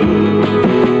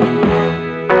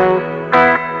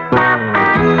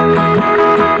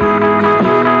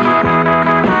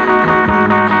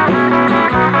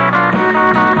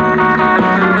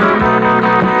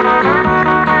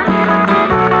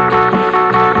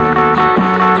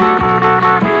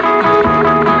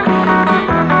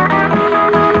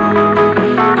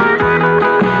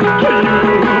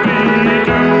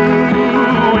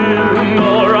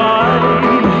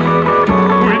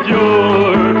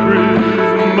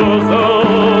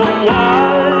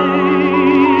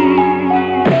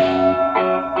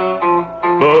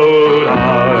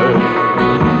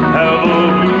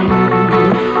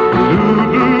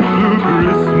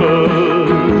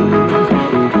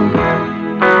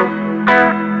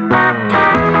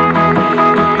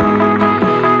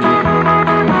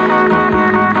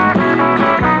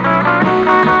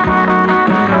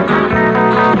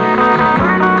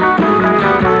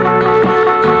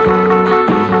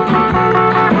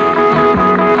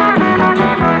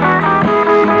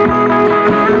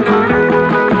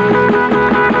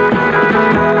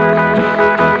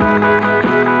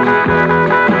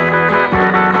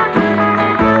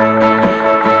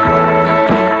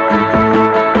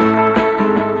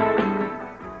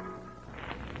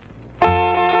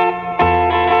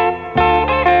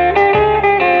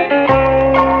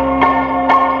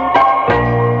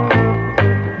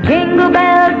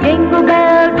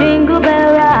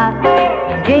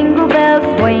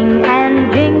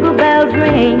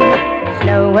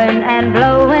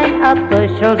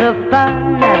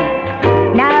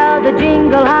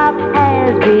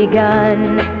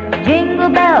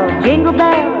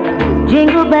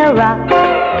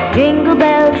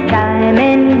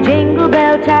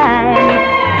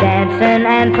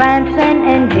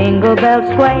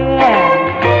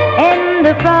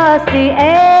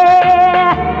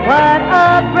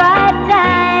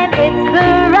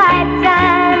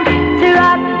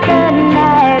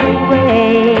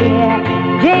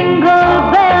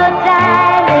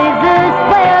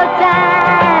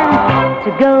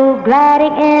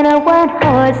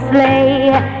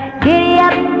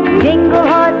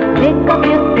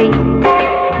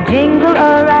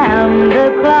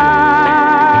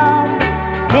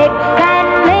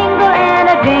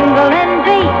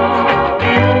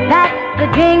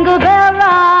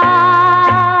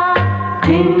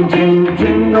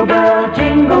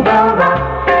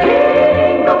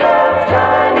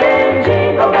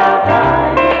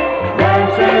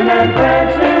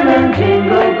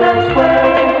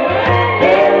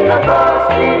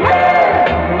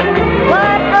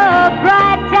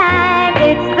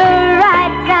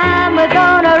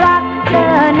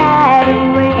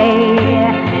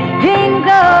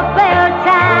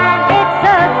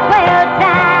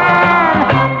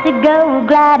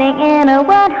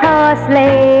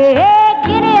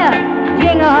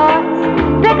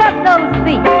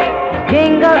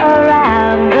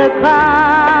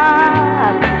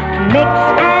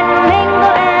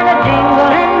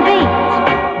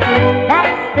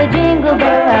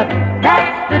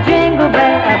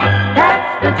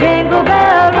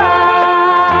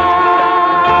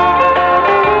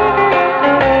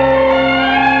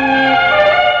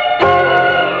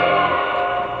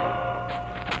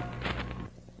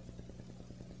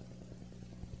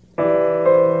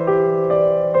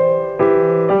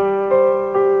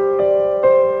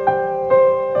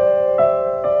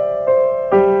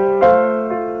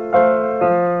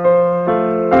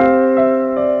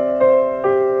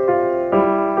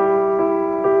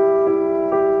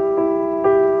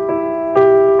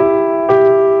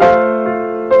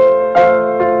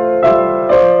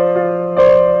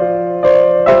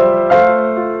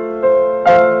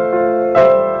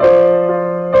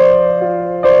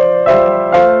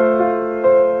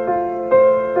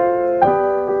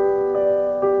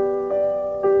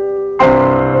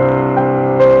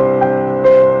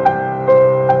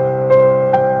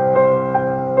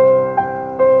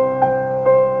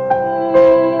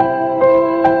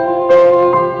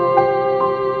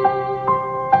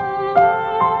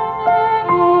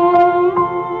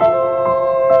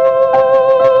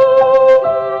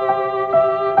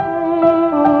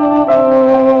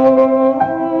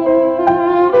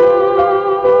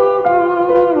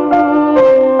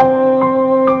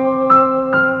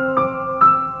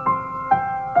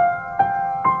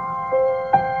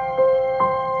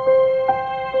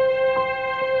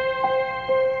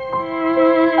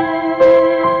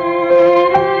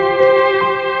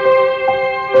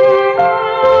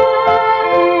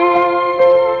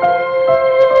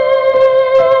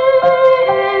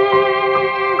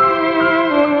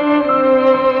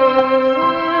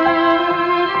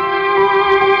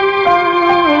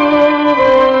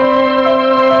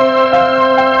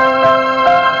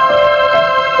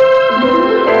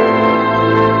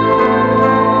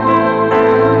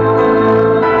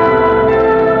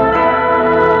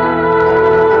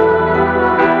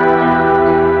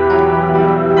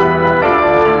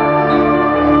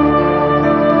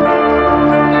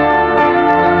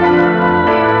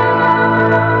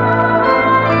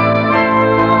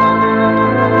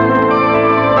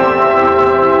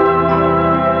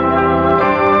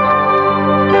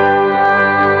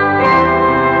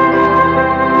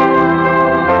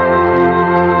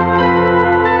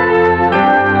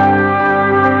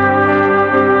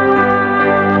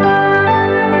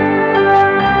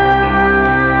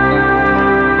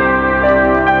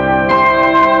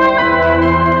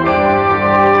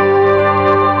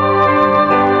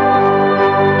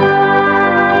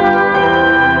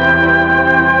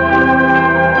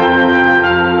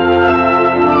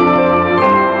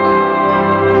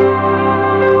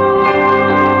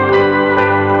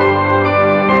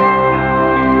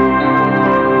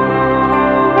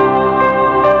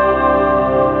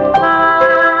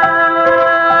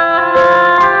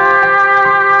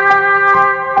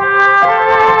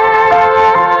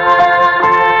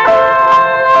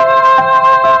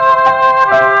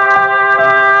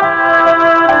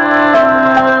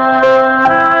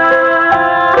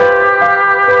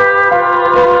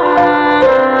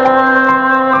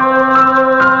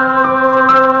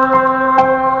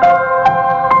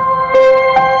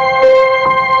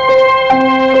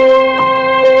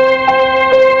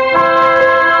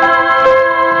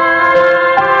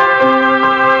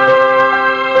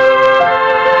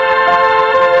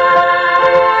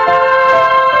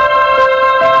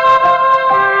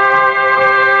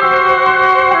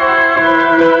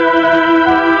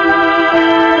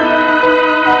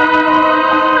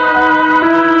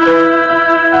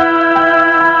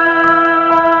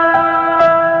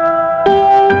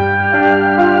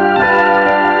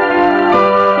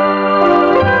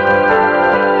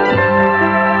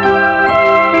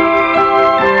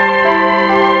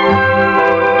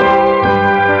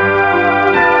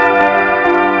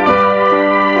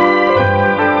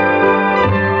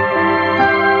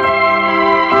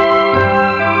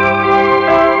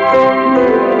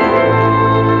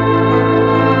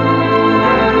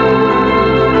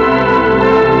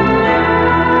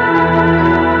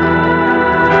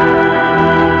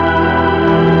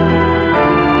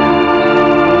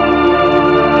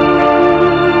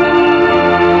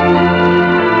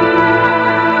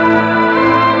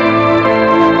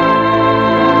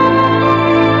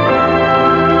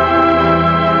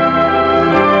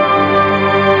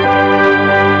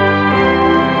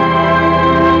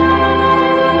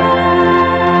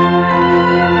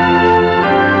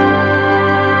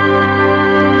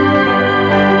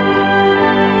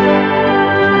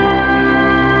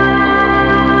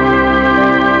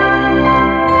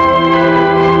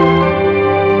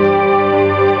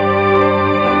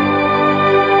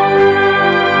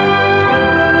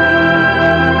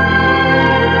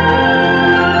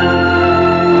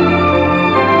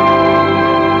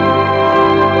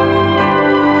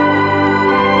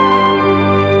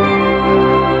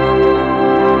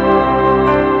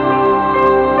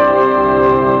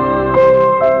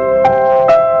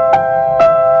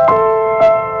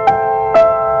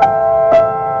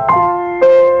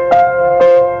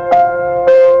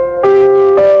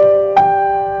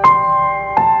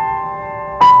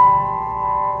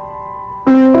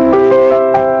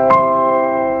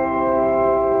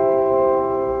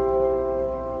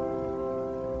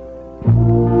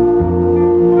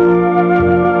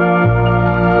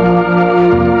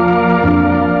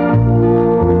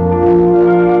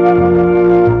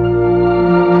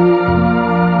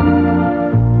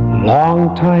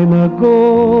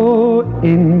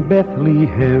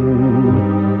 Bethlehem,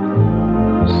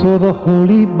 so the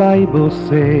Holy Bible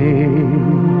say.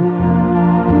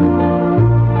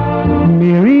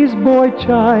 Mary's boy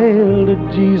child,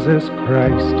 Jesus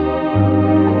Christ,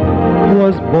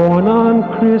 was born on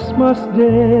Christmas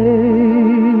Day.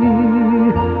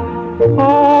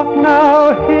 Hark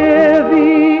now, hear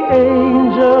the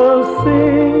angels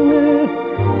sing,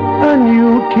 a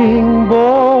new king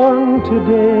born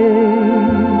today.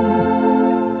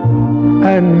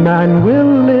 And man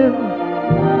will live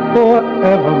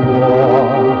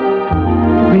forevermore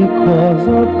because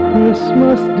of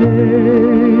Christmas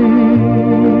Day.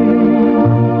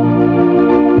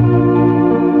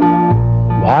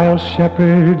 While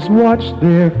shepherds watch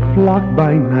their flock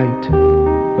by night,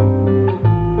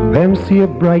 them see a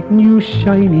bright new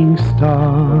shining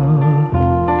star.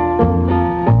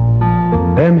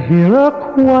 Them hear a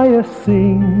choir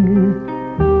sing,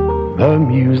 the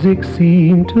music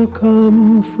seemed to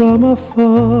come from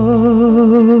afar.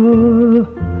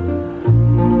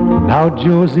 Now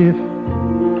Joseph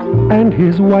and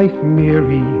his wife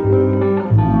Mary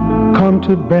come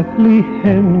to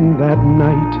Bethlehem that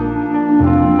night,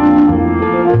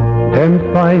 and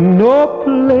find no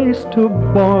place to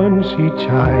born she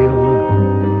child.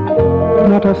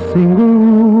 Not a single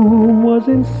room was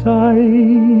in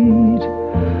sight.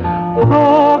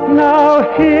 Hark now,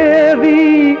 hear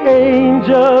the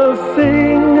angels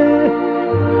sing,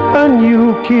 a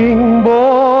new king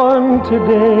born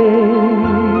today.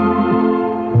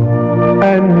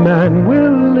 And man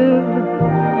will live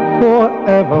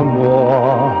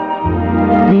forevermore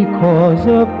because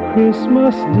of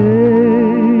Christmas Day.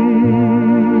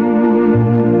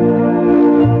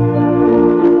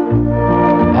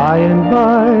 By and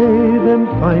by them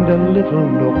find a little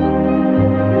nook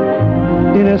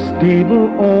in a stable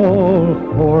all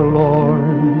forlorn,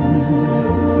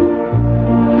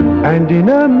 and in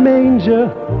a manger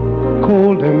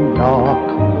cold and dark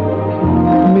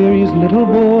Mary's little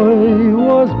boy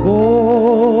was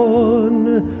born.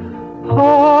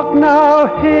 Hark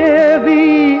now, hear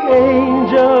the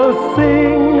angels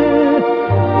sing,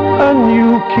 a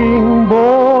new king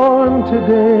born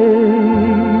today.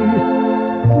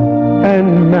 And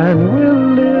man will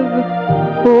live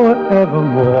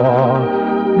forevermore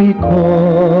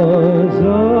because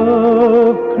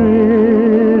of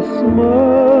Christmas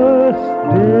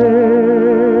Day.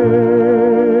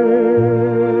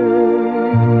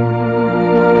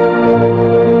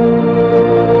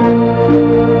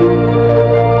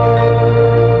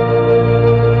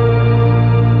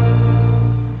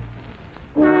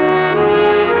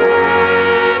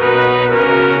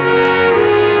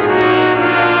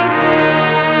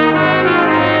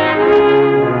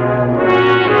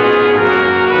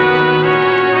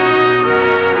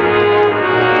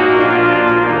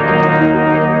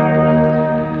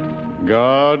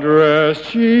 God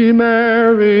rest ye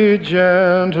merry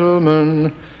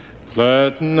gentlemen,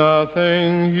 let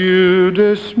nothing you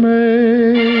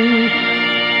dismay.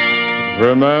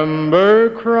 Remember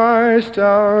Christ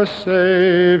our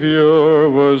Savior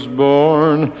was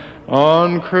born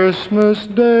on Christmas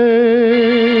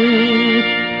Day,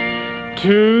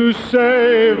 to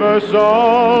save us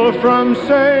all from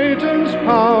Satan's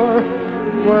power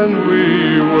when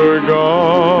we were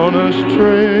gone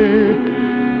astray.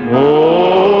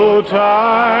 Oh,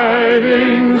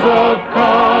 tidings of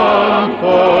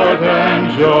comfort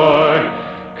and joy,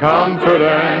 comfort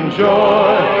and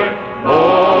joy.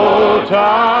 Oh,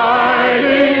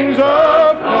 tidings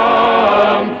of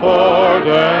comfort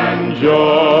and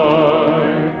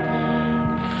joy.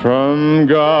 From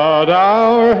God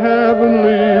our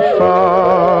Heavenly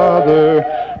Father,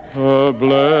 a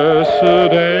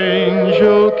blessed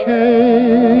angel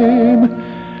came,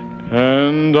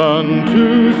 and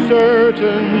unto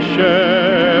certain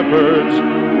shepherds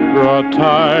brought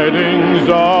tidings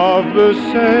of the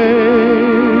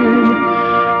same.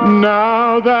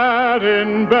 Now that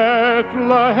in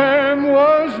Bethlehem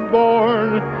was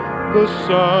born the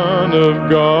Son of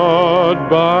God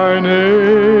by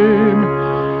name.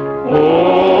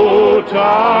 Oh,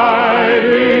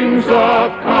 tidings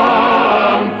of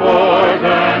comfort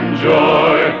and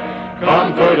joy,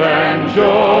 comfort and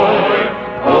joy.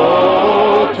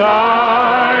 Oh,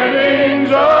 tidings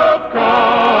of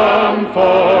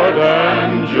comfort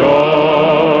and joy.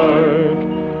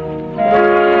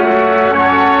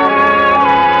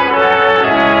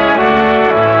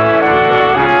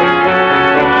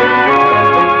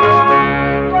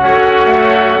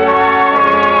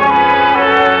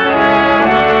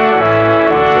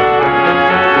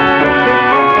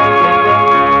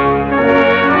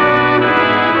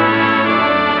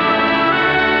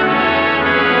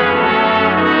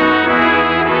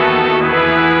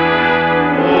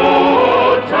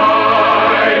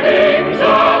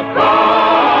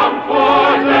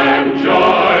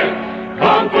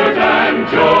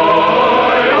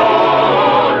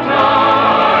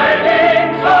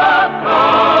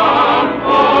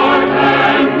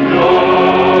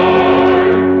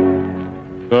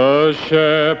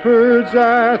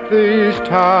 at these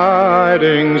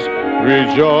tidings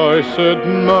rejoiced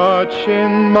much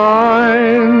in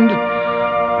mind,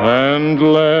 and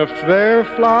left their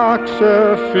flocks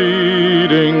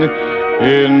a-feeding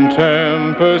in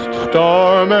tempest,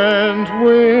 storm, and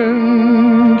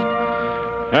wind,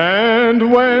 and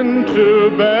went to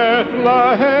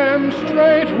Bethlehem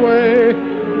straightway,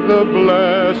 the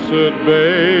blessed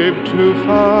babe to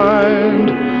find.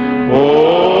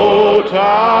 Oh,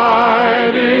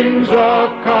 tidings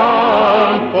of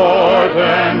comfort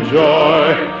and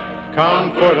joy,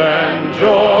 comfort and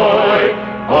joy.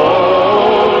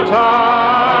 Oh,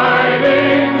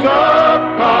 tidings of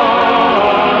comfort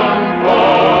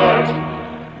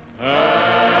and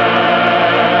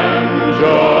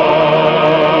joy.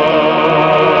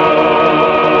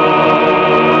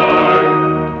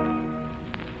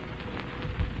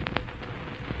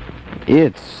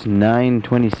 It's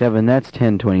 9:27, that's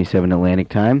 10:27 Atlantic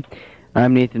time.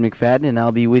 I'm Nathan McFadden, and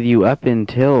I'll be with you up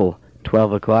until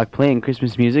 12 o'clock playing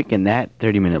Christmas music, and that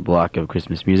 30-minute block of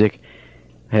Christmas music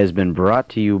has been brought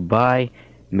to you by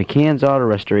McCann's Auto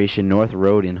Restoration, North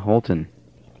Road in Holton.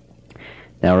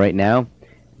 Now, right now,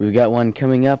 we've got one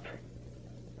coming up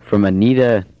from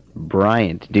Anita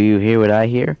Bryant. Do you hear what I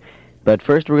hear? But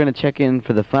first, we're going to check in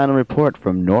for the final report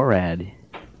from NORAD.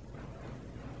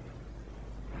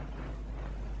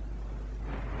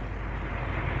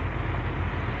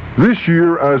 This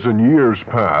year, as in years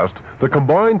past, the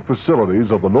combined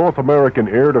facilities of the North American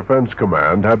Air Defense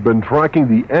Command have been tracking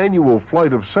the annual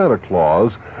flight of Santa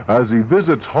Claus as he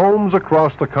visits homes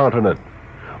across the continent.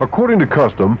 According to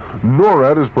custom,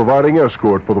 NORAD is providing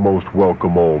escort for the most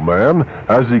welcome old man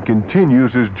as he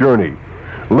continues his journey.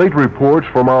 Late reports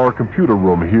from our computer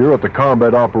room here at the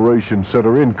Combat Operations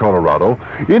Center in Colorado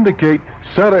indicate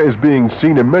Santa is being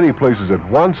seen in many places at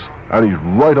once, and he's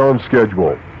right on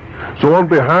schedule. So on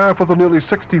behalf of the nearly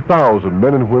 60,000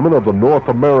 men and women of the North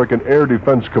American Air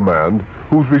Defense Command,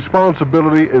 whose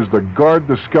responsibility is to guard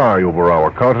the sky over our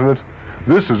continent,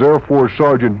 this is Air Force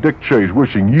Sergeant Dick Chase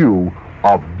wishing you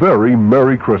a very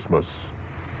Merry Christmas.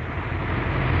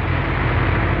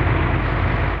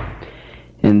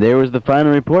 And there was the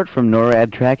final report from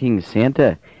NORAD tracking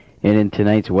Santa. And in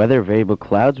tonight's weather, variable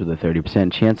clouds with a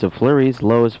 30% chance of flurries,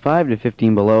 lows 5 to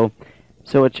 15 below,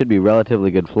 so it should be relatively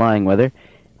good flying weather.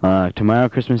 Tomorrow,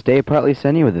 Christmas Day, partly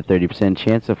sunny with a 30%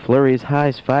 chance of flurries,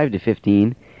 highs 5 to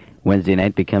 15. Wednesday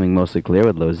night becoming mostly clear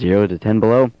with lows 0 to 10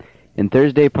 below. And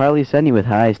Thursday, partly sunny with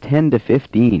highs 10 to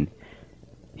 15.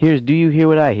 Here's Do You Hear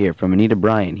What I Hear from Anita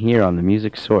Bryant here on the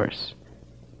Music Source.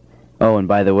 Oh, and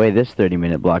by the way, this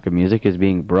 30-minute block of music is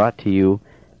being brought to you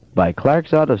by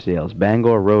Clark's Auto Sales,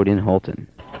 Bangor Road in Holton.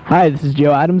 Hi, this is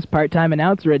Joe Adams, part-time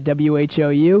announcer at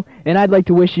WHOU, and I'd like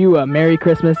to wish you a Merry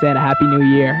Christmas and a Happy New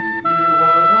Year.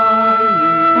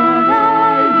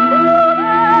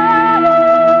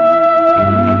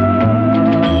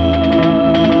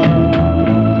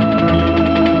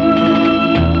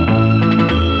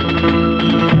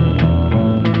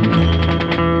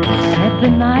 The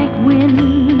night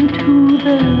wind to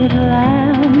the little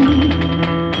lamb.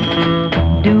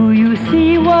 Do you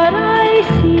see what I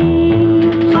see?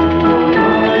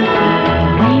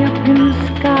 Way up in the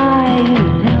sky,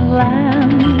 little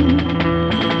lamb.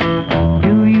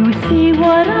 Do you see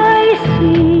what I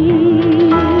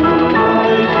see?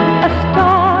 A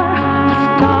star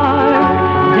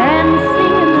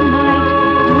dancing in the night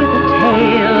with a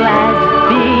tail as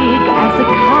big as a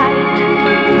kite.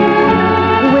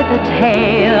 With a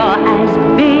tail as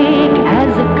big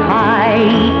as a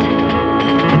kite.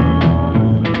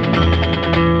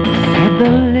 Said the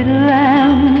little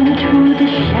lamb to the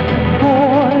shepherd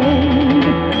boy,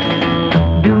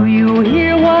 do you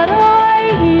hear what I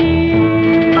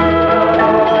hear?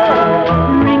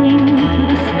 Ringing through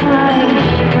the sky,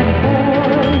 shepherd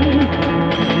boy,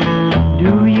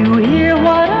 do you hear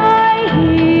what I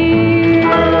hear?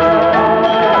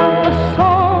 A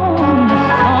song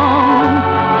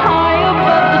high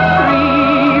above the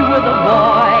tree, with a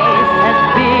voice as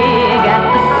big as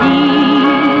the sea,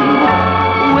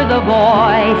 with a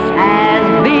voice as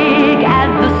big as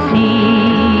the sea.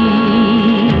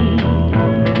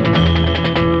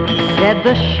 Said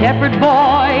the shepherd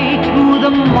boy to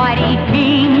the mighty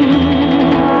king,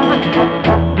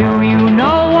 do you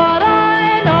know what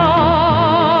I know?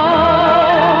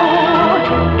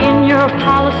 In your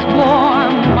palace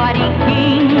warm, mighty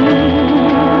king,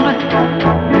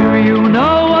 do you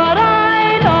know what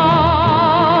I know?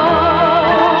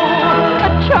 A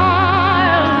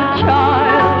child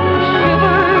shivers in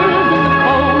the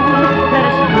cold. Let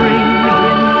us bring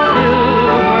him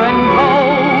silver and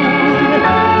gold.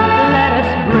 Let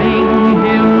us bring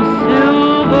him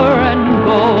silver and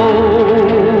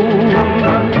gold.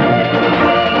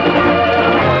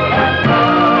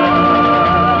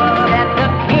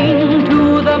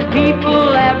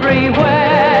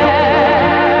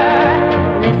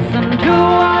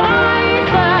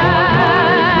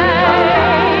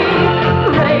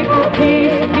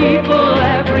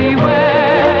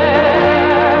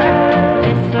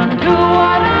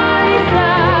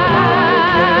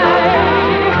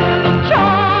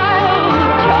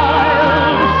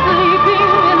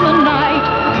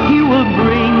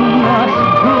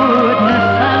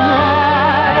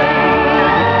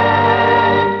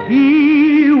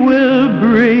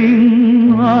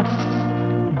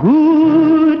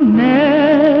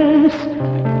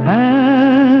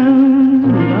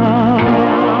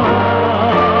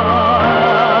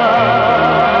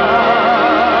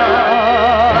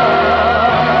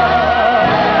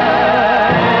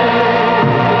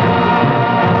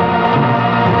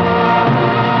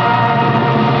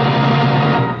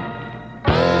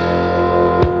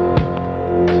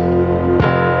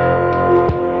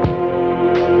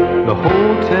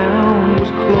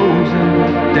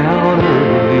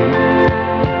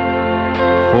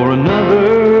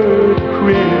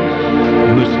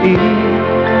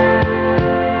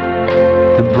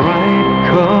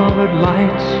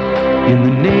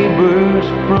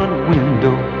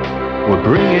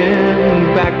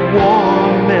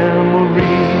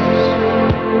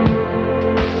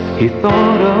 he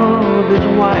thought of his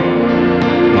wife,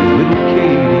 little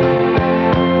Katie,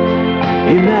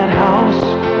 in that house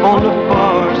on the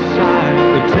far side of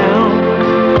the town.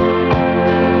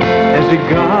 As he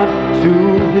got to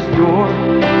his door,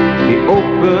 he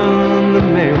opened the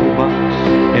mailbox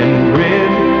and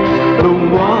read the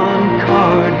one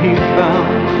card he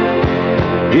found.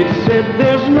 It said,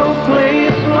 "There's no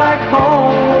place like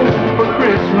home for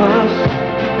Christmas.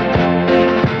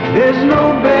 There's no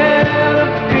better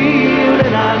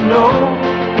feeling I know.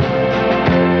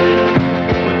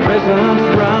 With presents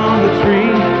round the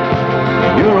tree,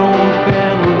 your own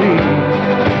family.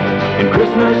 And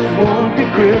Christmas won't be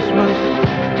Christmas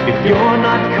if you're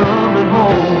not coming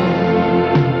home."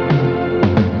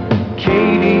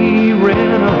 Katie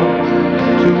ran up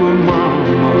to her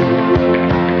mama,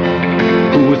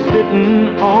 who was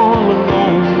sitting all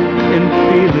alone and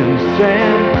feeling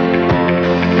sad,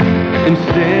 and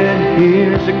said,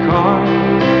 "Here's a card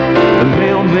the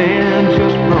mailman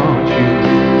just brought you.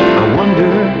 I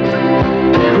wonder,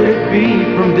 could it be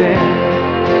from Dad?"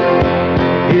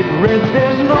 It read,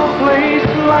 "There's no place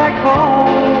like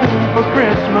home for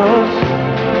Christmas.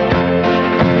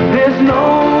 There's no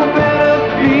better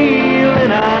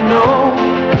feeling I know.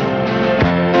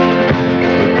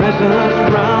 The presents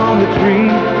round the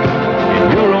tree in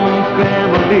your own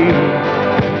family.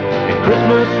 And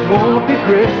Christmas won't be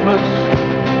Christmas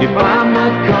if I'm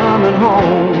not coming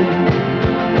home."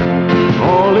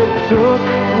 All it took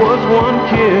was one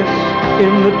kiss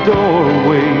in the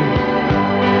doorway.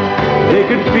 They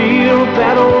could feel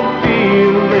that old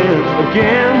feeling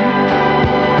again.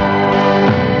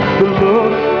 The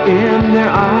look in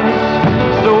their eyes,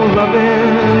 so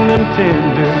loving and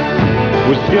tender,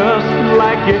 was just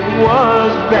like it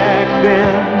was back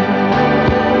then.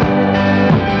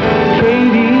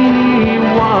 Katie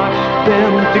watched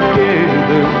them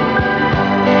together,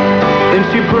 and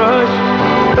she brushed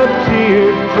a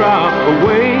teardrop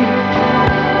away,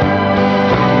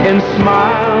 and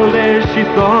smiled as she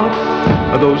thought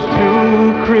of those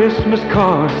 2 Christmas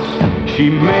cards she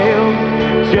mailed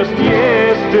just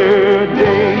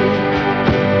yesterday.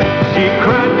 She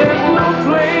cried, "There's no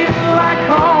place like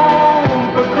home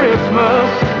for Christmas.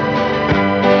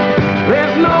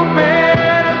 There's no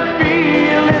better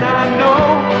feeling I know.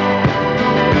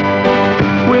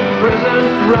 With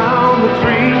presents round the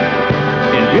tree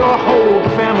and your whole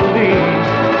family.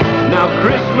 Now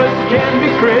Christmas can be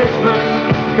Christmas,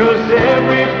 'cause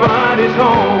everybody's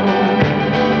home.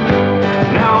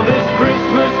 Now this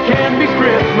Christmas can be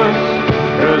Christmas,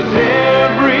 'cause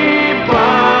everybody's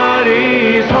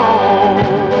home."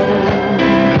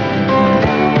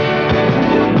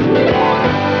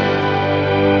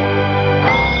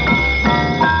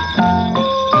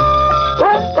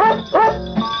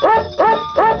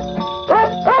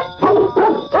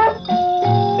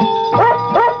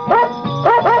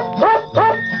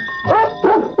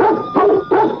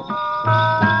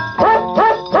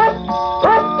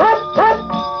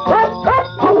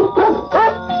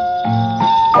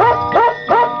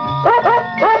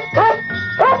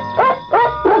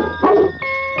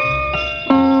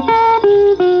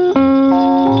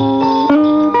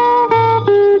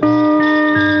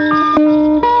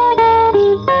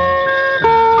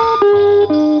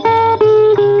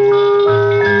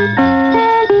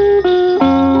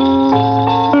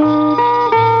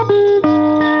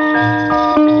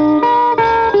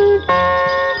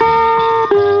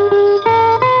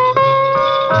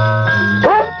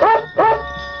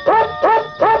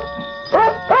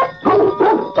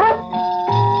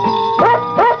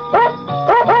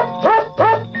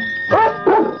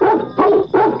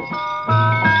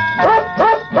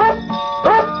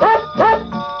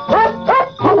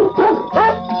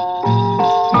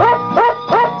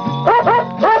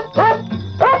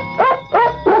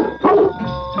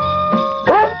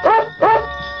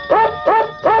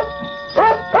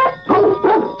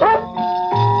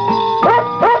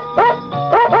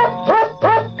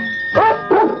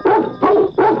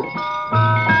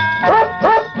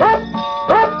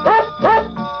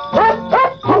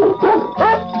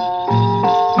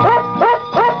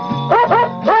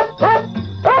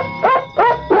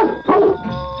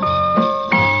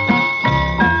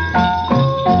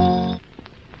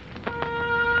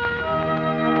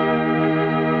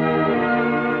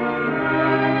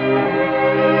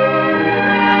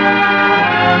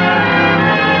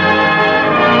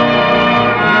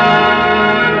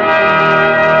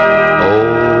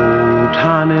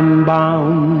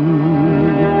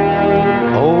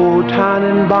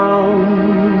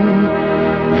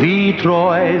 wie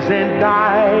treu sind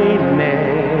deine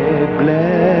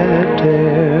Blätter.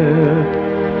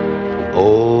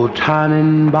 O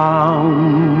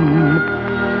Tannenbaum,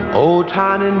 O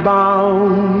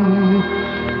Tannenbaum,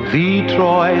 wie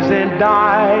treu sind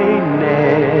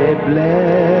deine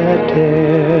Blätter.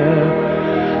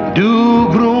 Du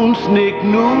grunst nicht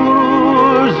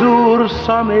nur zur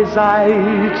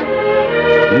Sommerzeit,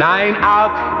 nein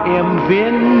auch im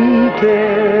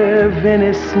Winter, wenn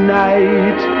es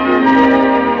schneit.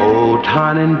 O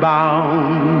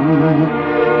Tannenbaum,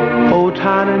 O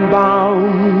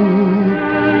Tannenbaum,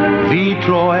 wie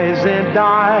treu sind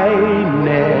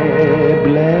deine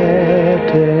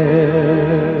Blätter.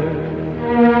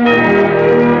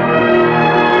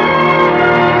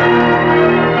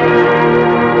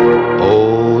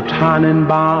 O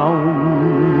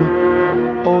Tannenbaum,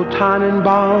 O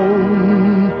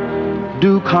Tannenbaum,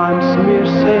 du kannst mir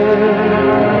sehr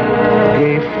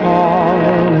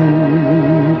gefallen.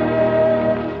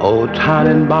 O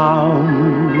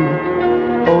Tannenbaum,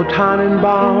 O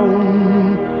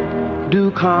Tannenbaum, du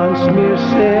kannst mir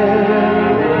sehr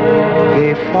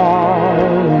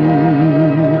gefallen.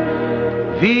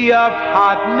 Wie oft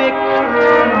hat mich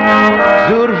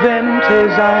zur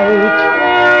Winterzeit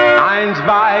eins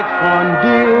weit von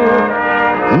dir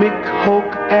mich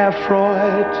hoch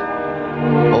erfreut.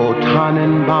 O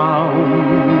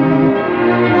Tannenbaum,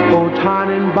 O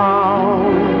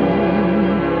Tannenbaum,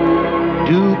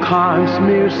 du kannst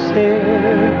mir sehr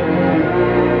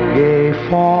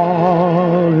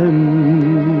gefallen.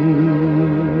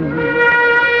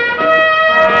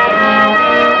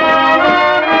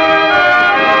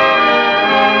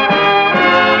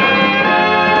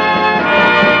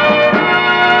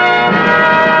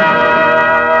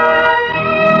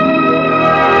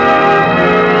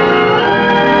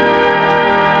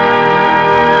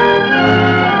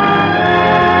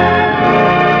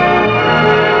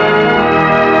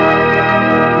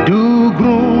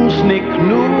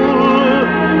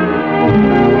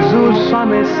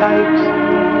 Sommerzeit,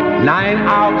 nein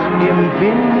auch im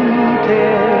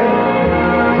Winter,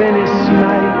 wenn es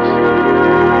schneit.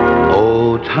 O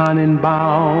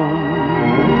Tannenbaum,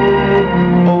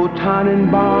 O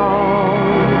Tannenbaum,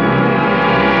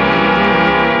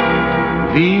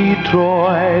 wie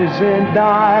treu sind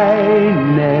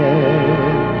deine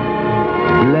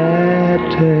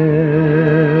Blätter.